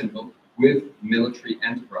by the symbol with military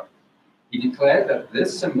enterprise. He declared that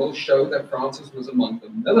this symbol showed that Francis was among the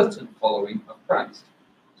militant following of Christ.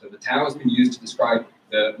 So the tau has been used to describe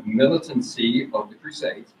the militancy of the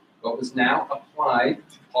Crusades, but was now applied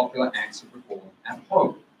to popular acts of reform at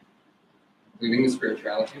home, including the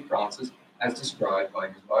spirituality of Francis as described by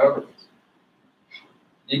his biographers.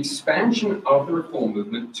 The expansion of the reform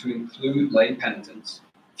movement to include lay penitents,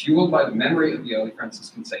 fueled by the memory of the early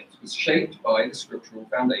Franciscan saints, was shaped by the scriptural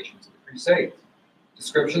foundations of the Crusades.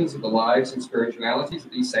 Descriptions of the lives and spiritualities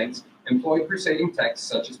of these saints employed crusading texts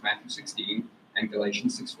such as Matthew 16 and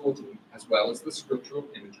Galatians 6:14, as well as the scriptural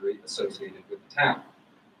imagery associated with the tau.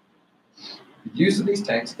 The use of these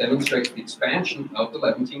texts demonstrates the expansion of the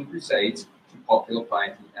Levantine Crusades to popular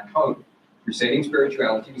piety at home. Crusading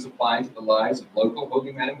spirituality was applied to the lives of local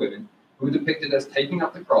holy men and women who were depicted as taking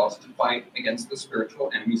up the cross to fight against the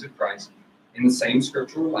spiritual enemies of Christ in the same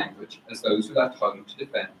scriptural language as those who left home to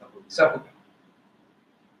defend the Holy Sepulchre.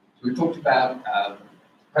 So we talked about the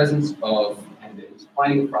presence of and the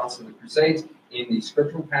finding of Francis in the Crusades in the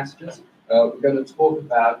scriptural passages. We're going to talk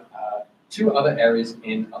about two other areas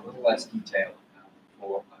in a little less detail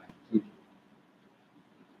before I conclude.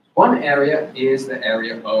 One area is the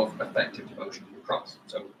area of effective devotion to the cross.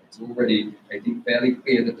 So it's already, I think, fairly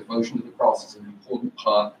clear that devotion to the cross is an important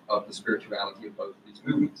part of the spirituality of both of these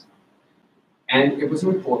movements. And it was an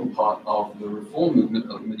important part of the reform movement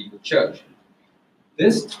of the medieval church.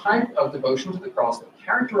 This type of devotion to the cross that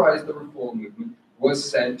characterized the reform movement was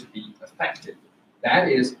said to be effective. That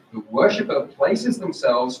is, the worshipper places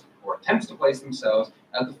themselves or attempts to place themselves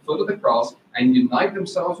at the foot of the cross and unite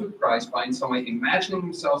themselves with Christ by in some way imagining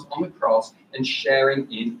themselves on the cross and sharing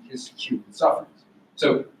in his human sufferings.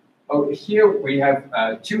 So over here we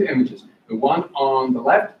have two images. The one on the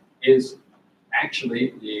left is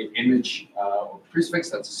actually the image or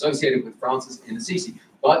crucifix that's associated with Francis in Assisi,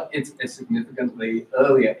 but it's a significantly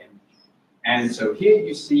earlier image. And so here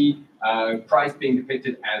you see Christ being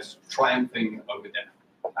depicted as triumphing over death.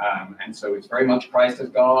 And so it's very much Christ as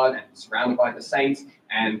God and surrounded by the saints,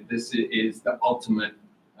 and this is the ultimate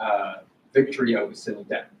victory over sin and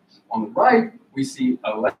death. On the right, we see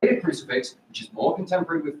a later crucifix, which is more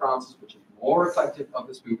contemporary with Francis, which is more reflective of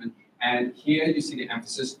this movement, and here you see the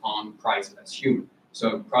emphasis on Christ as human.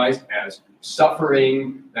 So Christ as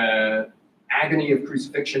suffering the agony of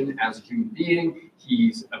crucifixion as a human being.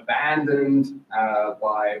 He's abandoned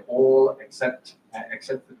by all except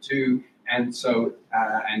the two. And so,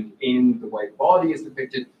 and in the way the body is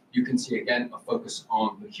depicted, you can see again a focus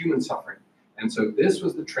on the human suffering. And so this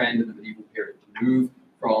was the trend in the medieval period, to move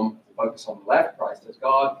from the focus on the left, Christ as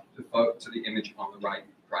God, to the image on the right,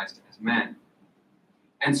 Christ as man.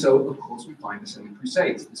 And so, of course, we find this in the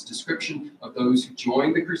Crusades, this description of those who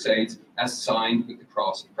joined the Crusades as signed with the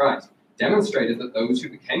cross of Christ, demonstrated that those who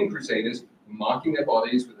became Crusaders were marking their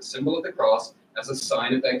bodies with a symbol of the cross as a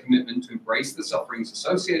sign of their commitment to embrace the sufferings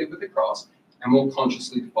associated with the cross and more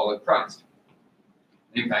consciously to follow Christ.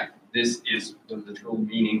 In fact, this is the literal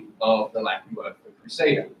meaning of the Latin word for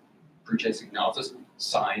crusader, cruce signatus,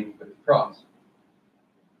 sign with the cross.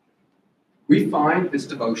 We find this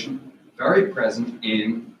devotion very present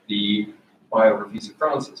in the biographies of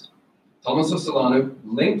Francis. Thomas of Solano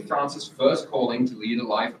linked Francis' first calling to lead a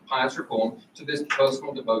life of pious reform to this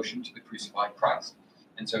personal devotion to the crucified Christ.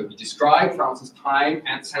 And so he described Francis' time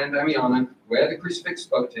at San Damiano, where the crucifix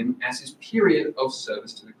spoke to him, as his period of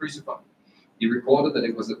service to the crucified. He recorded that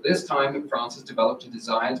it was at this time that Francis developed a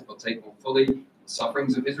desire to partake more fully in the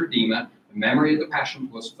sufferings of his Redeemer. The memory of the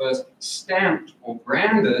Passion was first stamped or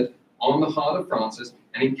branded on the heart of Francis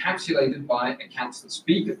and encapsulated by accounts that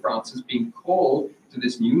speak of Francis being called to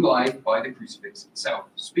this new life by the crucifix itself,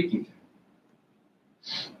 speaking to him.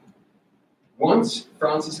 Once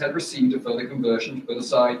Francis had received a further conversion to put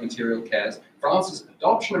aside material cares, Francis'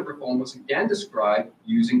 adoption of reform was again described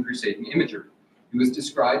using crusading imagery. He was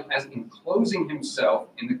described as enclosing himself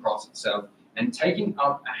in the cross itself and taking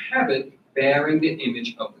up a habit bearing the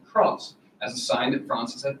image of the cross, as a sign that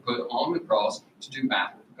Francis had put on the cross to do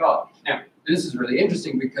battle for God. Now, this is really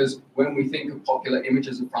interesting because when we think of popular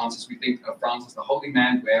images of Francis, we think of Francis the holy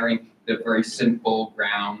man wearing the very simple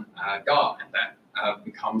brown garb, and that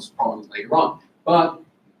becomes prominent later on. But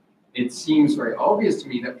it seems very obvious to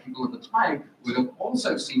me that people at the time would have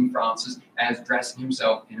also seen Francis as dressing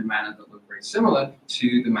himself in a manner that looked very similar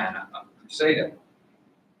to the manner of a crusader.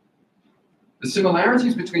 The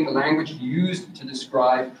similarities between the language used to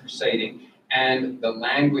describe crusading and the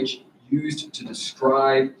language used to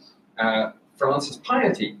describe Francis'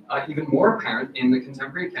 piety are even more apparent in the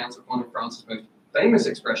contemporary accounts of one of Francis' most famous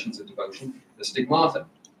expressions of devotion, the stigmata.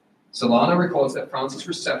 Solano records that Francis'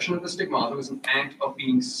 reception of the stigmata was an act of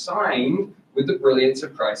being signed with the brilliance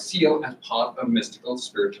of Christ's seal as part of a mystical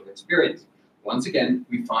spiritual experience. Once again,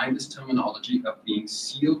 we find this terminology of being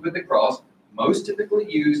sealed with the cross, most typically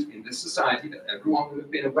used in this society that everyone would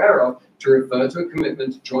have been aware of, to refer to a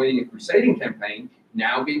commitment to joining a crusading campaign,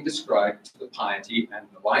 now being described to the piety and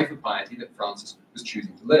the life of piety that Francis was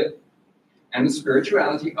choosing to live. And the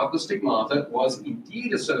spirituality of the stigmata was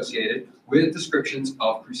indeed associated with descriptions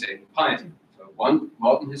of crusading piety. So one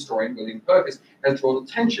modern historian, William Perkins, has drawn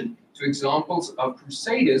attention to examples of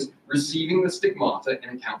crusaders receiving the stigmata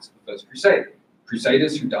in accounts of the First Crusade.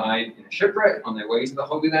 Crusaders who died in a shipwreck on their way to the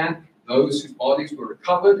Holy Land, those whose bodies were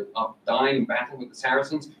recovered after dying in battle with the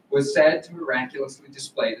Saracens, were said to miraculously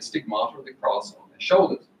display the stigmata of the cross on their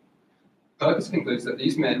shoulders. Perkins concludes that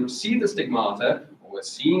these men received the stigmata, or were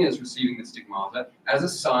seen as receiving the stigmata, as a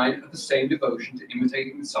sign of the same devotion to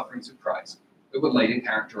imitating the sufferings of Christ that would later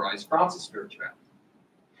characterize Francis' spirituality.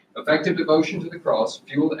 Effective devotion to the cross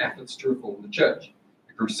fueled efforts to reform the church.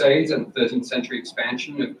 The Crusades and the 13th century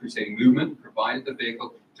expansion of the crusading movement provided the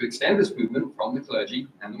vehicle to extend this movement from the clergy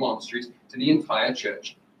and the monasteries to the entire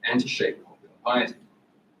church and to shape popular piety.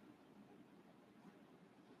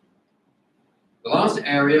 The last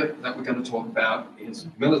area that we're going to talk about is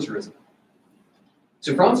militarism.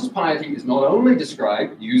 So Francis' piety is not only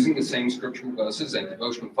described using the same scriptural verses and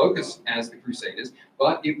devotional focus as the Crusaders,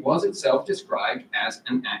 but it was itself described as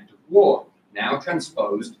an act of war, now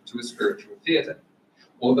transposed to a spiritual theatre.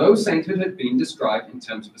 Although sainthood had been described in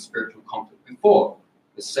terms of a spiritual conflict before,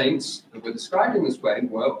 the saints that were described in this way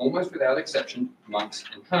were, almost without exception, monks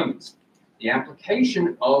and hermits. The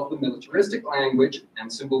application of the militaristic language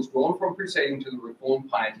and symbols drawn from crusading to the reformed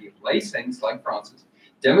piety of lay saints like Francis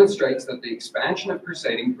demonstrates that the expansion of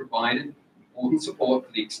crusading provided important support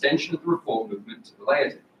for the extension of the reform movement to the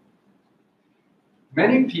laity.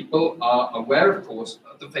 Many people are aware, of course,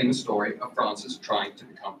 of the famous story of Francis trying to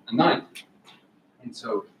become a knight. And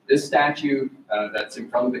so this statue that's in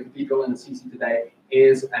front of the cathedral in Assisi today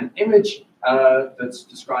is an image that's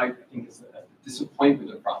described, I think, as the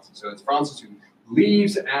disappointment of Francis. So it's Francis who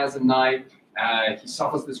leaves as a knight, he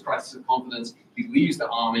suffers this crisis of confidence, he leaves the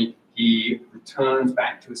army, he returns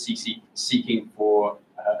back to Assisi seeking for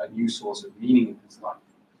a new source of meaning in his life.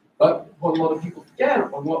 But what a lot of people forget,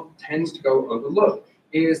 or what tends to go overlooked,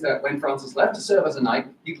 is that when Francis left to serve as a knight,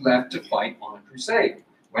 he left to fight on a crusade.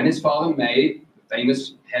 When his father made the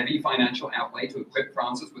famous heavy financial outlay to equip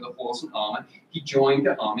Francis with a horse and armor, he joined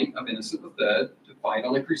the army of Innocent III to fight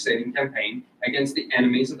on a crusading campaign against the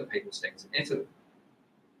enemies of the Papal States in Italy.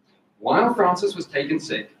 While Francis was taken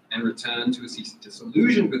sick and returned to Assisi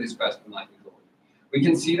disillusioned with his personal knightly glory, we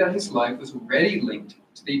can see that his life was already linked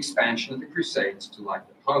to the expansion of the Crusades to life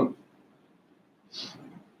at home.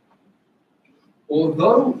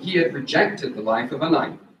 Although he had rejected the life of a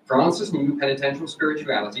knight, Francis' new penitential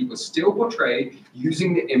spirituality was still portrayed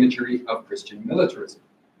using the imagery of Christian militarism.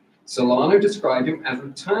 Solano described him as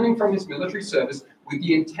returning from his military service with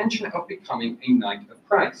the intention of becoming a knight of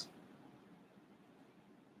Christ.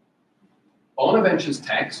 Bonaventure's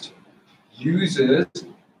text uses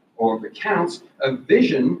or recounts a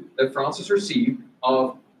vision that Francis received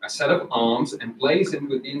of a set of arms emblazoned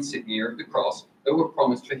with the insignia of the cross that were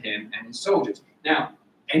promised for him and his soldiers. Now,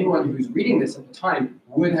 anyone who's reading this at the time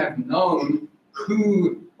would have known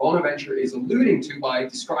who Bonaventure is alluding to by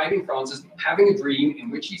describing Francis having a dream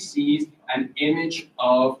in which he sees an image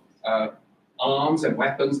of arms and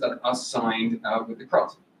weapons that are signed with the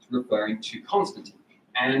cross, referring to Constantine.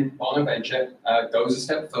 And Bonaventure goes a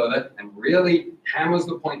step further and really hammers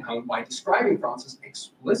the point home by describing Francis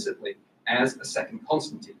explicitly as a second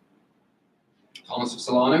Constantine. Thomas of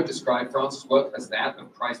Solano described Francis' work as that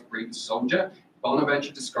of Christ's bravest soldier.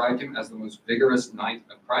 Bonaventure described him as the most vigorous knight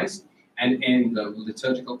of Christ. And in the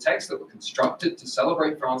liturgical texts that were constructed to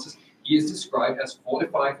celebrate Francis, he is described as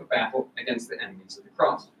fortified for battle against the enemies of the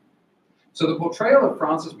cross. So the portrayal of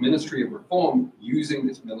Francis' ministry of reform using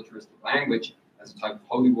this militaristic language as a type of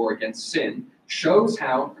holy war against sin shows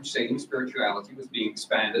how crusading spirituality was being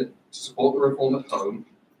expanded to support the reform at home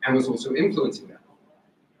and was also influencing that.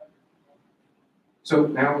 So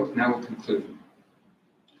now we'll conclude.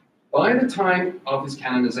 By the time of his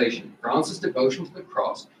canonization, Francis' devotion to the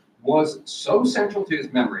cross was so central to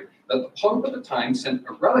his memory that the Pope at the time sent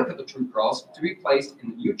a relic of the true cross to be placed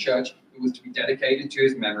in the new church that was to be dedicated to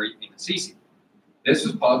his memory in Assisi. This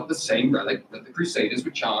was part of the same relic that the Crusaders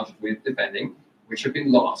were charged with defending, which had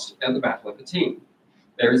been lost at the Battle of Hattin.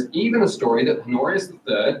 There is even a story that Honorius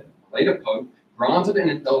III, later Pope, granted an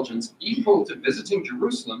indulgence equal to visiting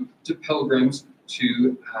Jerusalem to pilgrims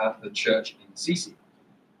to the church in Assisi.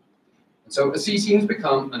 And so Assisi has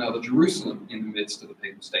become another Jerusalem in the midst of the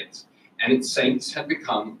Papal States, and its saints had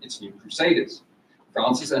become its new crusaders.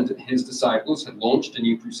 Francis and his disciples had launched a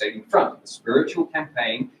new crusading front, a spiritual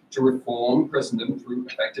campaign to reform Christendom through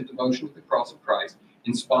effective devotion to the cross of Christ,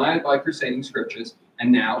 inspired by crusading scriptures,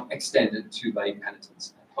 and now extended to lay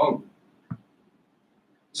penitents at home.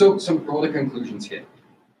 So some broader conclusions here.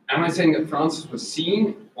 Am I saying that Francis was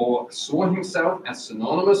seen or saw himself as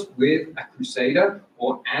synonymous with a crusader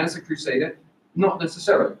or as a crusader? Not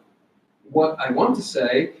necessarily. What I want to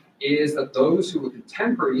say is that those who were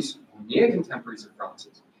contemporaries or near contemporaries of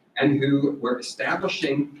Francis and who were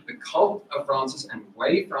establishing the cult of Francis and the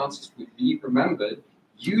way Francis would be remembered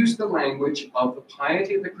used the language of the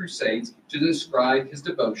piety of the Crusades to describe his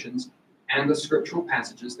devotions and the scriptural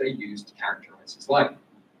passages they used to characterize his life.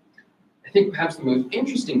 I think perhaps the most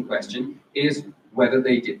interesting question is whether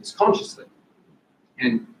they did this consciously.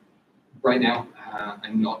 And right now,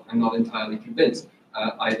 I'm not entirely convinced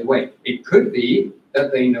either way. It could be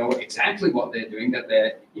that they know exactly what they're doing, that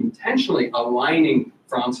they're intentionally aligning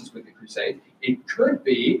Francis with the Crusade. It could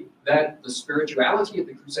be that the spirituality of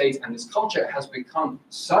the Crusades and this culture has become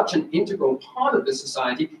such an integral part of this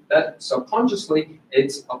society that subconsciously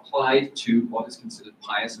it's applied to what is considered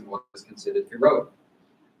pious and what is considered heroic.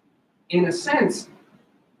 In a sense,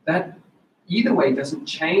 that either way doesn't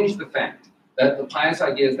change the fact that the pious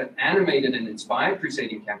ideas that animated and inspired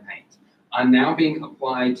crusading campaigns are now being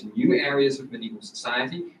applied to new areas of medieval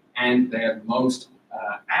society, and they're most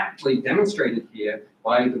aptly demonstrated here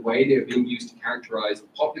by the way they're being used to characterize the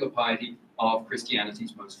popular piety of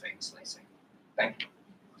Christianity's most famous saint. Thank you.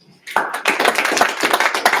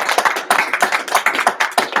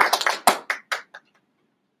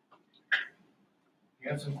 You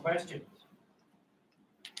have some questions?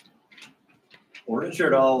 Well,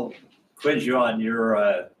 Richard, I'll quiz you on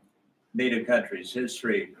your native country's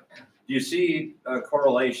history. Do you see a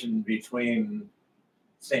correlation between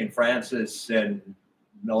St. Francis and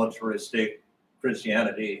militaristic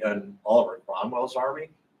Christianity and Oliver Cromwell's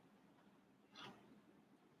army?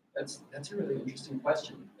 That's a really interesting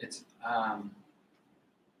question. It's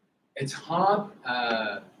hard.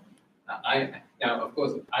 Now, of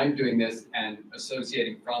course, I'm doing this and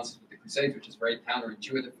associating Francis with the Crusades, which is very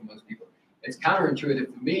counterintuitive for most people. It's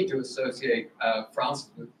counterintuitive for me to associate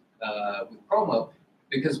Francis with Cromwell,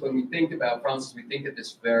 because when we think about Francis, we think of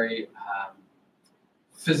this very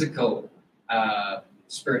physical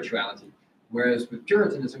spirituality, whereas with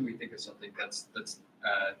Puritanism, we think of something that's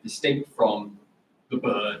distinct from the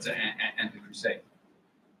birds and the crusade.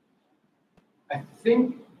 I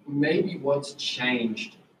think maybe what's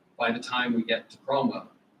changed by the time we get to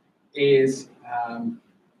Cromwell is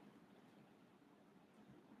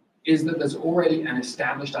that there's already an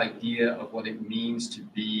established idea of what it means to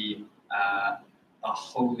be a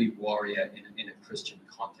holy warrior in a Christian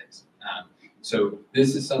context. So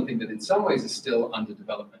this is something that in some ways is still under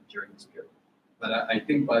development during this period. But I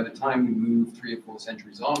think by the time we move 3 or 4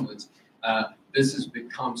 centuries onwards, this has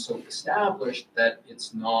become so established that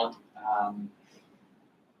it's not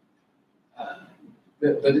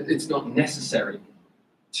it's not necessary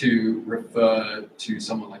to refer to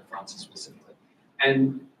someone like Francis specifically.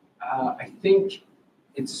 And I think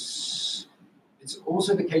it's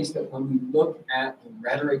also the case that when we look at the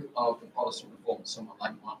rhetoric of the Protestant reformers, someone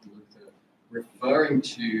like Martin Luther referring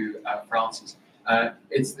to Francis,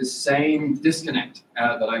 it's the same disconnect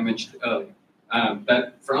that I mentioned earlier,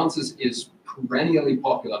 that Francis is perennially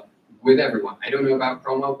popular with everyone. I don't know about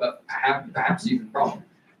Cromwell, but perhaps even Cromwell.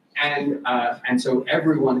 And so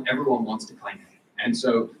everyone wants to claim it. And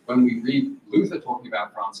so when we read Luther talking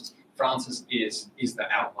about Francis, Francis is the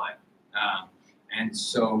outlier. And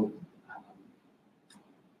so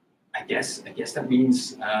I guess that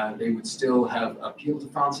means they would still have appealed to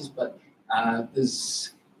Francis, but I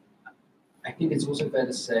think it's also fair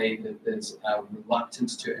to say that there's a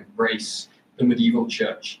reluctance to embrace the medieval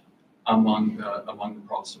church among the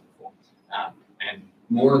Protestant reformers, and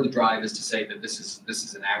more of the drive is to say that this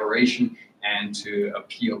is an aberration and to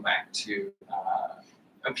appeal back to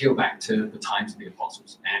the times of the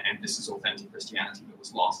apostles, and this is authentic Christianity that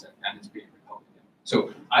was lost and is being recovered again.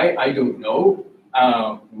 So I don't know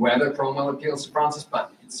whether Cromwell appeals to Francis,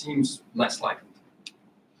 but it seems less likely.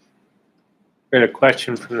 We had a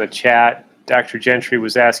question from the chat. Dr. Gentry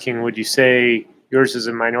was asking, would you say yours is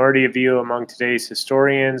a minority view among today's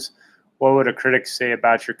historians? What would a critic say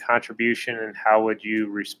about your contribution, and how would you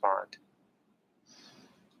respond?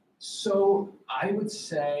 So I would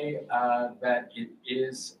say that it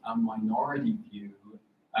is a minority view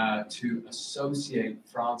to associate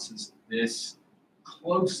Francis this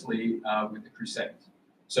closely with the Crusades.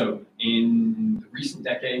 So in the recent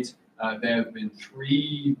decades, there have been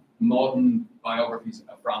 3 modern biographies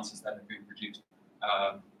of Francis that have been produced.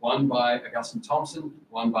 One by Augustine Thompson,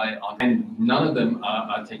 one by Andre, and none of them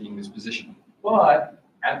are taking this position. But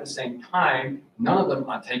at the same time, none of them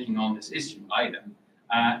are taking on this issue either.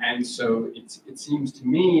 And so it seems to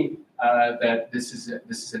me that this is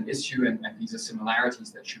an issue, and these are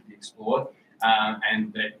similarities that should be explored,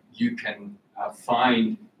 and that you can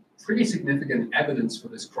find pretty significant evidence for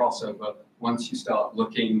this crossover once you start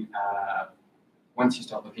looking at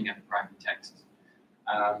the primary texts.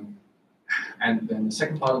 And then the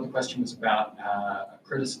second part of the question was about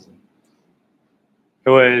criticism. It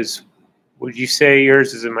was, would you say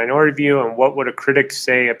yours is a minority view, and what would a critic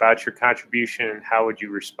say about your contribution, and how would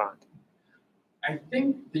you respond? I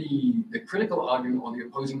think the critical argument or the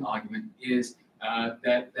opposing argument is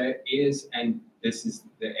that there is, and this is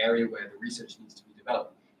the area where the research needs to be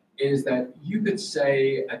developed, is that you could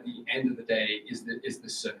say at the end of the day, is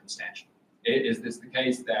this circumstantial? Is this the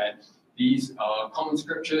case that these are common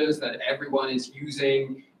scriptures that everyone is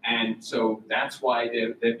using, And so that's why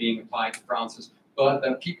they're being applied to Francis. But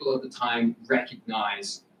the people at the time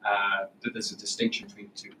recognize that there's a distinction between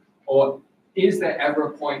the two. Or is there ever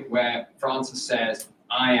a point where Francis says,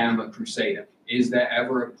 I am a crusader? Is there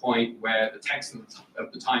ever a point where the texts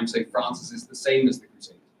of the time say Francis is the same as the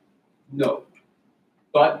crusaders? No.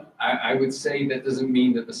 But I would say that doesn't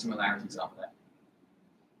mean that the similarities aren't there.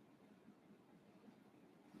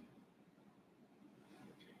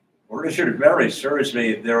 Richard, if memory serves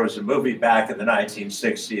me, there was a movie back in the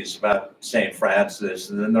 1960s about St. Francis,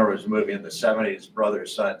 and then there was a movie in the 70s, Brother,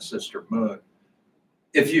 Sun, Sister, Moon.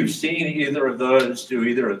 If you've seen either of those, do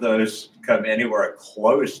either of those come anywhere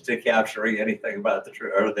close to capturing anything about the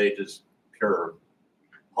truth, or are they just pure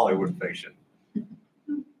Hollywood fiction?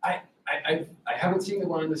 I haven't seen the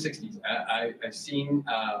one in the 60s. I've seen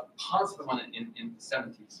parts of the one in the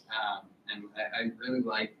 70s, and I really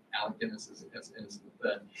like Alec Guinness as the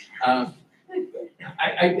third.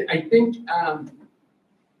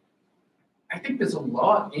 I think there's a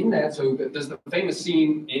lot in there. So there's the famous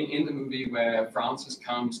scene in the movie where Francis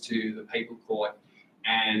comes to the papal court,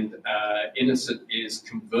 and Innocent is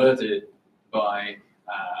converted by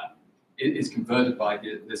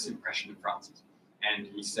this impression of Francis. And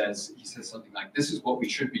he says something like, "This is what we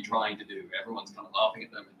should be trying to do." Everyone's kind of laughing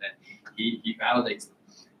at them, and then he validates them.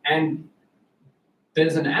 And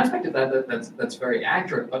there's an aspect of that that's very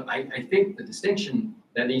accurate. But I think the distinction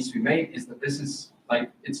that needs to be made is that this is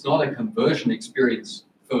like, it's not a conversion experience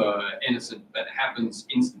for Innocent that happens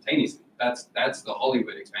instantaneously. That's the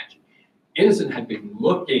Hollywood expansion. Innocent had been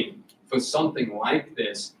looking for something like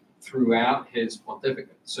this throughout his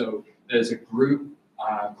pontificate. So there's a group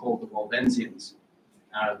called the Waldensians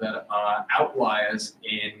that are outliers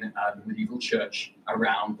in the medieval church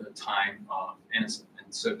around the time of Innocent.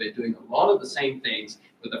 And so they're doing a lot of the same things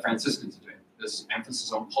that the Franciscans are doing. This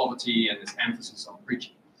emphasis on poverty and this emphasis on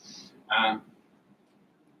preaching.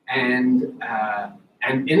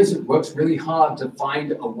 And Innocent works really hard to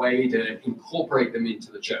find a way to incorporate them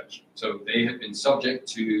into the church. So they have been subject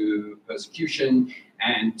to persecution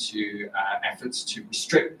and to efforts to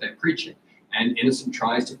restrict their preaching. And Innocent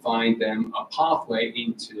tries to find them a pathway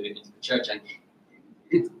into the church. And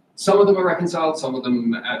some of them are reconciled, some of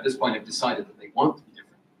them at this point have decided that they want to be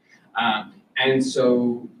different. And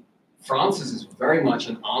so Francis is very much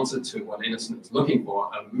an answer to what Innocent was looking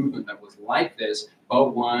for, a movement that was like this,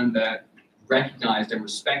 but one that recognized and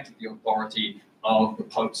respected the authority of the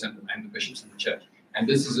popes and the bishops in the church. And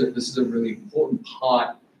this is a really important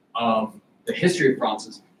part of the history of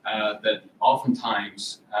Francis that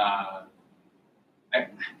oftentimes, I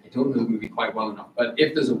don't know the movie quite well enough, but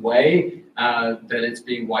if there's a way that it's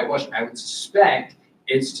being whitewashed, I would suspect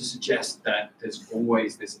it's to suggest that there's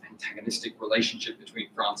always this antagonistic relationship between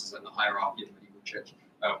Francis and the hierarchy of the medieval church,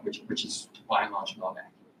 which is by and large not accurate.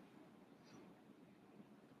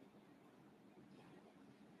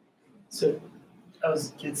 So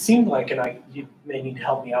it seemed like, and you may need to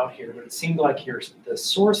help me out here, but it seemed like the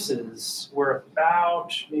sources were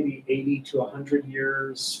about maybe 80 to 100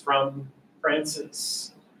 years from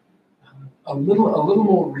Francis. A little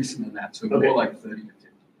more recent than that, so okay. More like 30 to 50.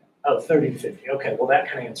 Oh, 30 to 50. Okay, well that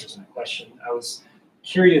kind of answers my question. I was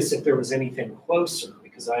curious if there was anything closer,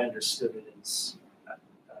 because I understood it as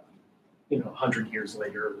 100 years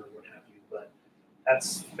later or what have you, but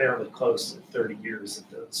that's fairly close to 30 years of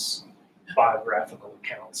those biographical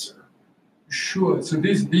accounts. Sure. So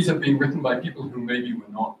these have been written by people who maybe were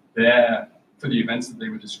not there for the events that they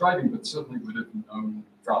were describing, but certainly would have known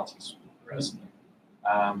Francis personally.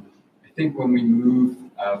 I think when we move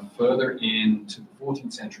further into the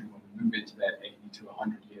 14th century, when we move into that 80 to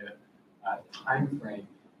 100 year time frame,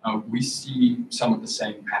 we see some of the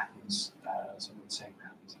same patterns.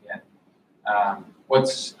 Again.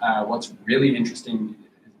 What's really interesting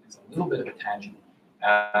is a little bit of a tangent.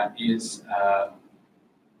 Is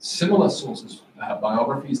similar sources,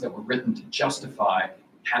 biographies that were written to justify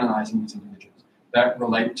canonizing these individuals that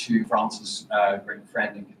relate to Francis' great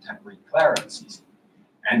friend and contemporary Clare of Assisi.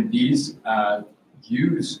 And these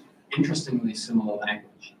use interestingly similar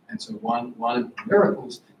language. And so one of the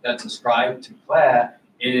miracles that's ascribed to Clare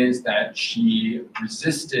is that she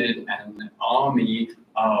resisted an army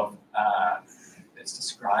of, it's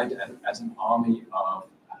described as an army of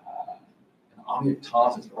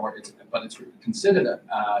Tartars, but it's considered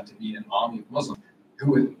to be an army of Muslims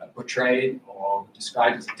who were portrayed or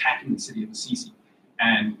described as attacking the city of Assisi.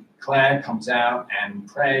 And Clare comes out and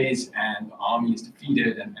prays, and the army is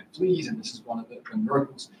defeated and flees, and this is one of the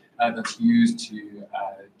miracles that's used to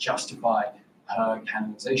justify her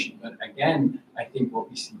canonization. But again, I think what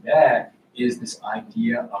we see there is this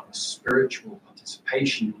idea of a spiritual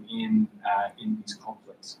participation in these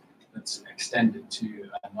conflicts that's extended to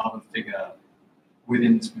another figure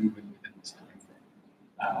within this movement, within this time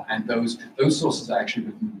frame. And those sources are actually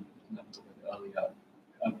written a little bit earlier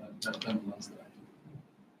than the ones that I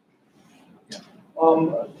do.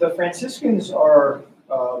 The Franciscans are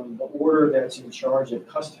the order that's in charge of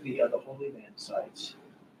custody of the Holy Land sites.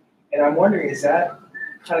 And I'm wondering, is that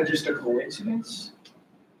kind of just a coincidence?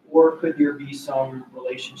 Or could there be some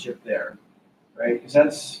relationship there, right? Because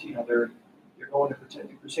that's, you know, they're going to protect,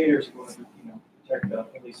 the Crusaders are going to, you know, protect the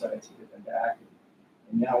holy sites and get them back.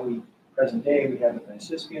 And now present day, we have the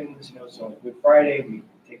Franciscans, you know, so on Good Friday, we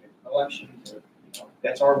take a collection, or, you know,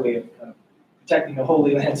 that's our way of kind of protecting the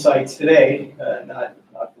Holy Land sites today, not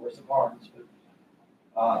force of arms. But,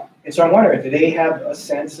 and so I'm wondering, do they have a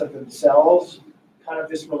sense of themselves, kind of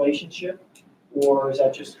this relationship, or is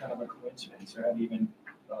that just kind of a coincidence, or have you even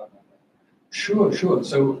thought about that? Sure.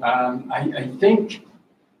 So I think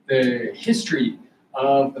the history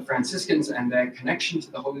of the Franciscans and their connection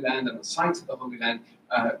to the Holy Land and the sites of the Holy Land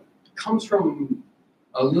comes from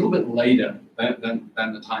a little bit later than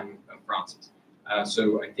the time of Francis.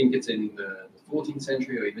 So I think it's in the 14th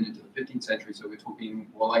century or even into the 15th century. So we're talking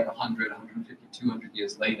more like 100, 150, 200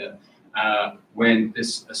 years later when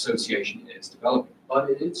this association is developing. But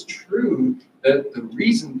it is true that the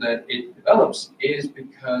reason that it develops is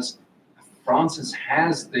because Francis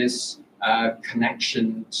has this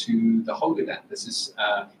connection to the Holy Land. This is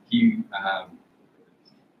he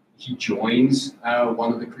joins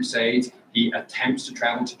one of the Crusades. He attempts to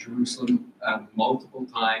travel to Jerusalem multiple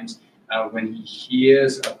times. When he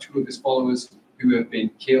hears of two of his followers who have been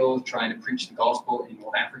killed trying to preach the gospel in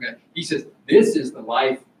North Africa, he says, "This is the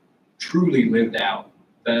life truly lived out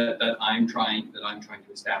that I'm trying to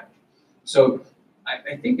establish." So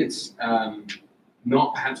I think it's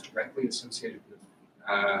not perhaps directly associated with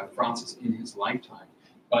Francis in his lifetime,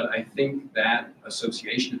 but I think that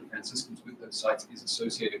association of the Franciscans with those sites is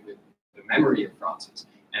associated with the memory of Francis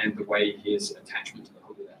and the way his attachment to the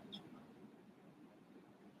Holy Land is.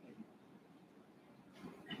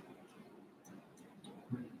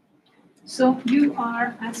 So you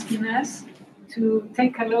are asking us to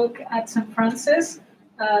take a look at St. Francis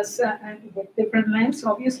as with different lens,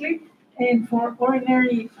 obviously, and for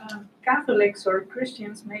ordinary Catholics or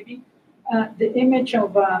Christians, maybe the image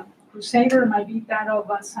of a crusader might be that of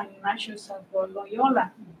St. Ignatius of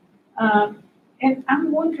Loyola. And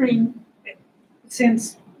I'm wondering,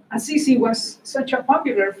 since Assisi was such a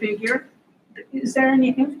popular figure, is there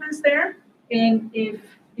any influence there? And if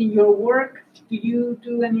in your work, do you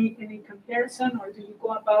do any comparison, or do you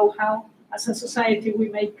go about how, as a society, we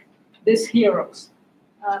make these heroes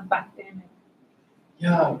back then?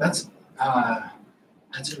 Yeah, that's a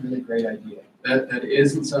really great idea. That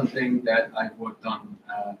isn't something that I've worked on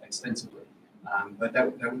extensively, but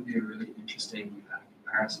that would be a really interesting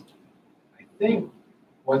comparison. I think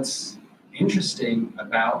what's interesting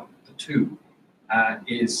about the two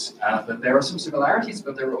is that there are some similarities,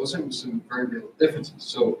 but there are also some very real differences.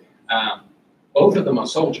 So both of them are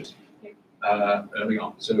soldiers early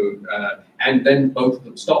on. So and then both of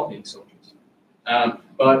them stop being soldiers.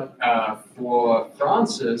 But for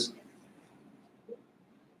Francis,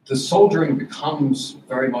 the soldiering becomes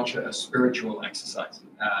very much a spiritual exercise,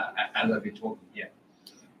 as I've been talking here.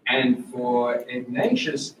 And for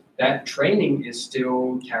Ignatius, that training is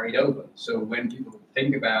still carried over. So when people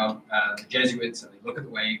think about the Jesuits and they look at the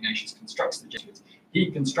way Ignatius constructs the Jesuits,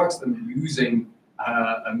 he constructs them using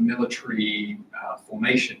a military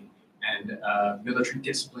formation and military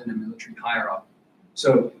discipline and military hierarchy.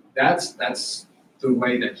 So that's the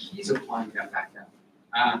way that he's applying that back down.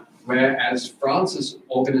 Whereas Francis'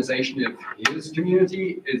 organization of his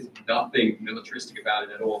community is nothing militaristic about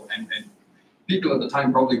it at all. And people at the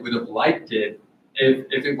time probably would have liked it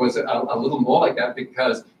if it was a little more like that,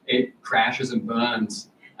 because it crashes and burns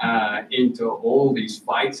into all these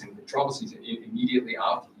fights and controversies immediately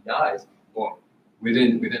after he dies, or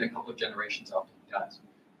within a couple of generations after he dies.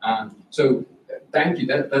 So thank you.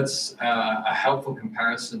 That's a helpful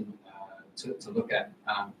comparison to look at.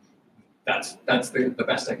 That's the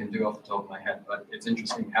best I can do off the top of my head, but it's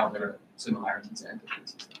interesting how there are similarities and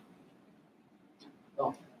differences.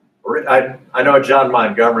 Oh. I know John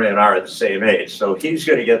Montgomery and I are the same age, so he's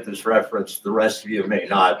going to get this reference. The rest of you may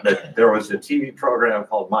not. But there was a TV program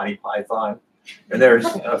called Monty Python, and there's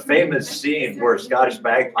a famous scene where Scottish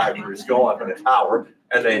bagpipers go up in a tower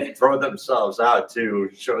and they throw themselves out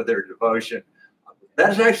to show their devotion.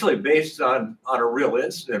 That's actually based on a real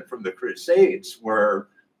incident from the Crusades, where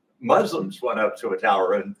Muslims went up to a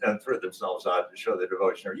tower and threw themselves out to show their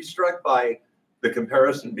devotion. Are you struck by the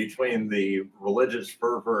comparison between the religious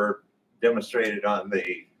fervor demonstrated on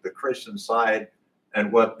the Christian side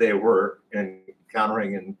and what they were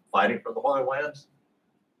encountering and fighting for the Holy Lands?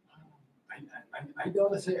 I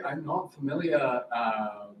gotta say, I'm not familiar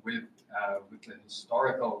with the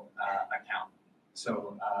historical account,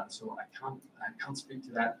 so I can't speak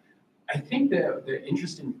to that. I think the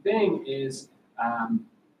interesting thing is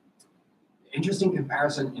interesting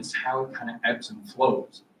comparison is how it kind of ebbs and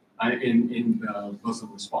flows in the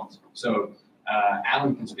Muslim response. So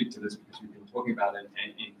Alan can speak to this because we've been talking about it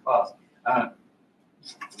in class.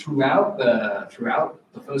 Throughout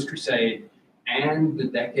the First Crusade and the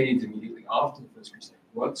decades immediately after the First Crusade,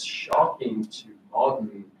 what's shocking to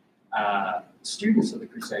modern students of the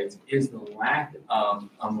Crusades is the lack of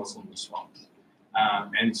a Muslim response.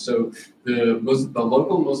 And so the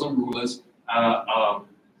local Muslim rulers are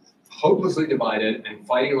hopelessly divided and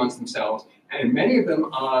fighting amongst themselves, and many of them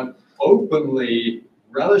are openly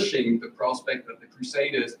relishing the prospect that the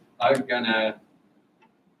Crusaders are gonna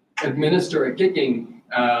administer a kicking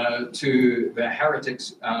to the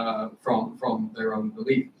heretics from their own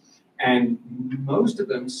belief. And most of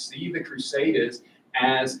them see the Crusaders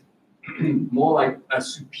as more like a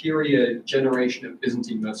superior generation of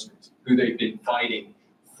Byzantine mercenaries who they've been fighting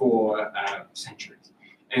for centuries.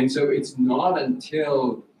 And so it's not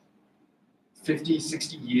until 50,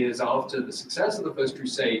 60 years after the success of the First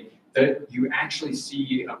Crusade that you actually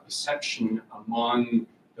see a perception among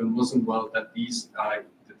the Muslim world that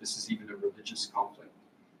this is even a religious conflict.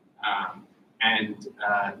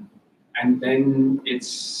 And then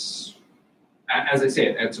it's, as I say,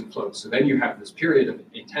 it ebbs and flows. So then you have this period of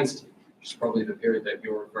intensity, which is probably the period that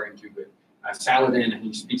you're referring to with Saladin, and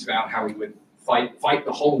he speaks about how he would fight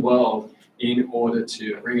the whole world in order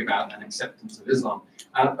to bring about an acceptance of Islam.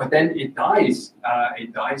 But then it dies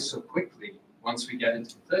so quickly once we get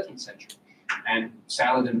into the 13th century, and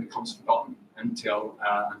Saladin becomes forgotten until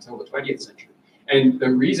the 20th century. And the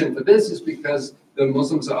reason for this is because the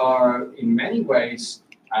Muslims are, in many ways,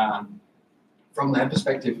 from their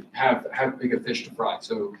perspective, have bigger fish to fry.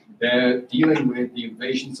 So they're dealing with the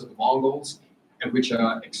invasions of the Mongols, which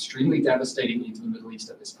are extremely devastating into the Middle East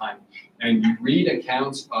at this time. And you read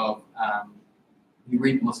accounts of,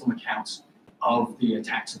 Muslim accounts of the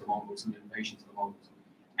attacks of the Mongols and the invasions of the Mongols.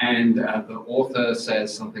 And the author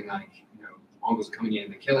says something like, the Mongols are coming in,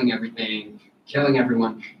 they're killing everything, killing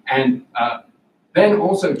everyone. And then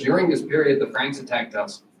also during this period, the Franks attacked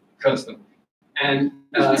us, cursed them. And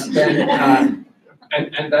then,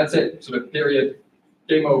 and that's it, sort of period,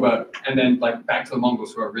 game over, and then like back to the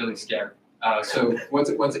Mongols who are really scary. So what's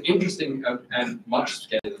interesting and much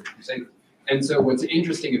scarier than the Crusade. And so what's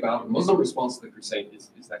interesting about the Muslim response to the Crusade is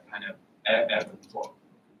that kind of ebb and flow.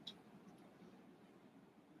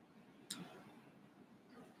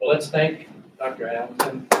 Well, let's thank Dr.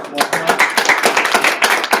 Hamilton.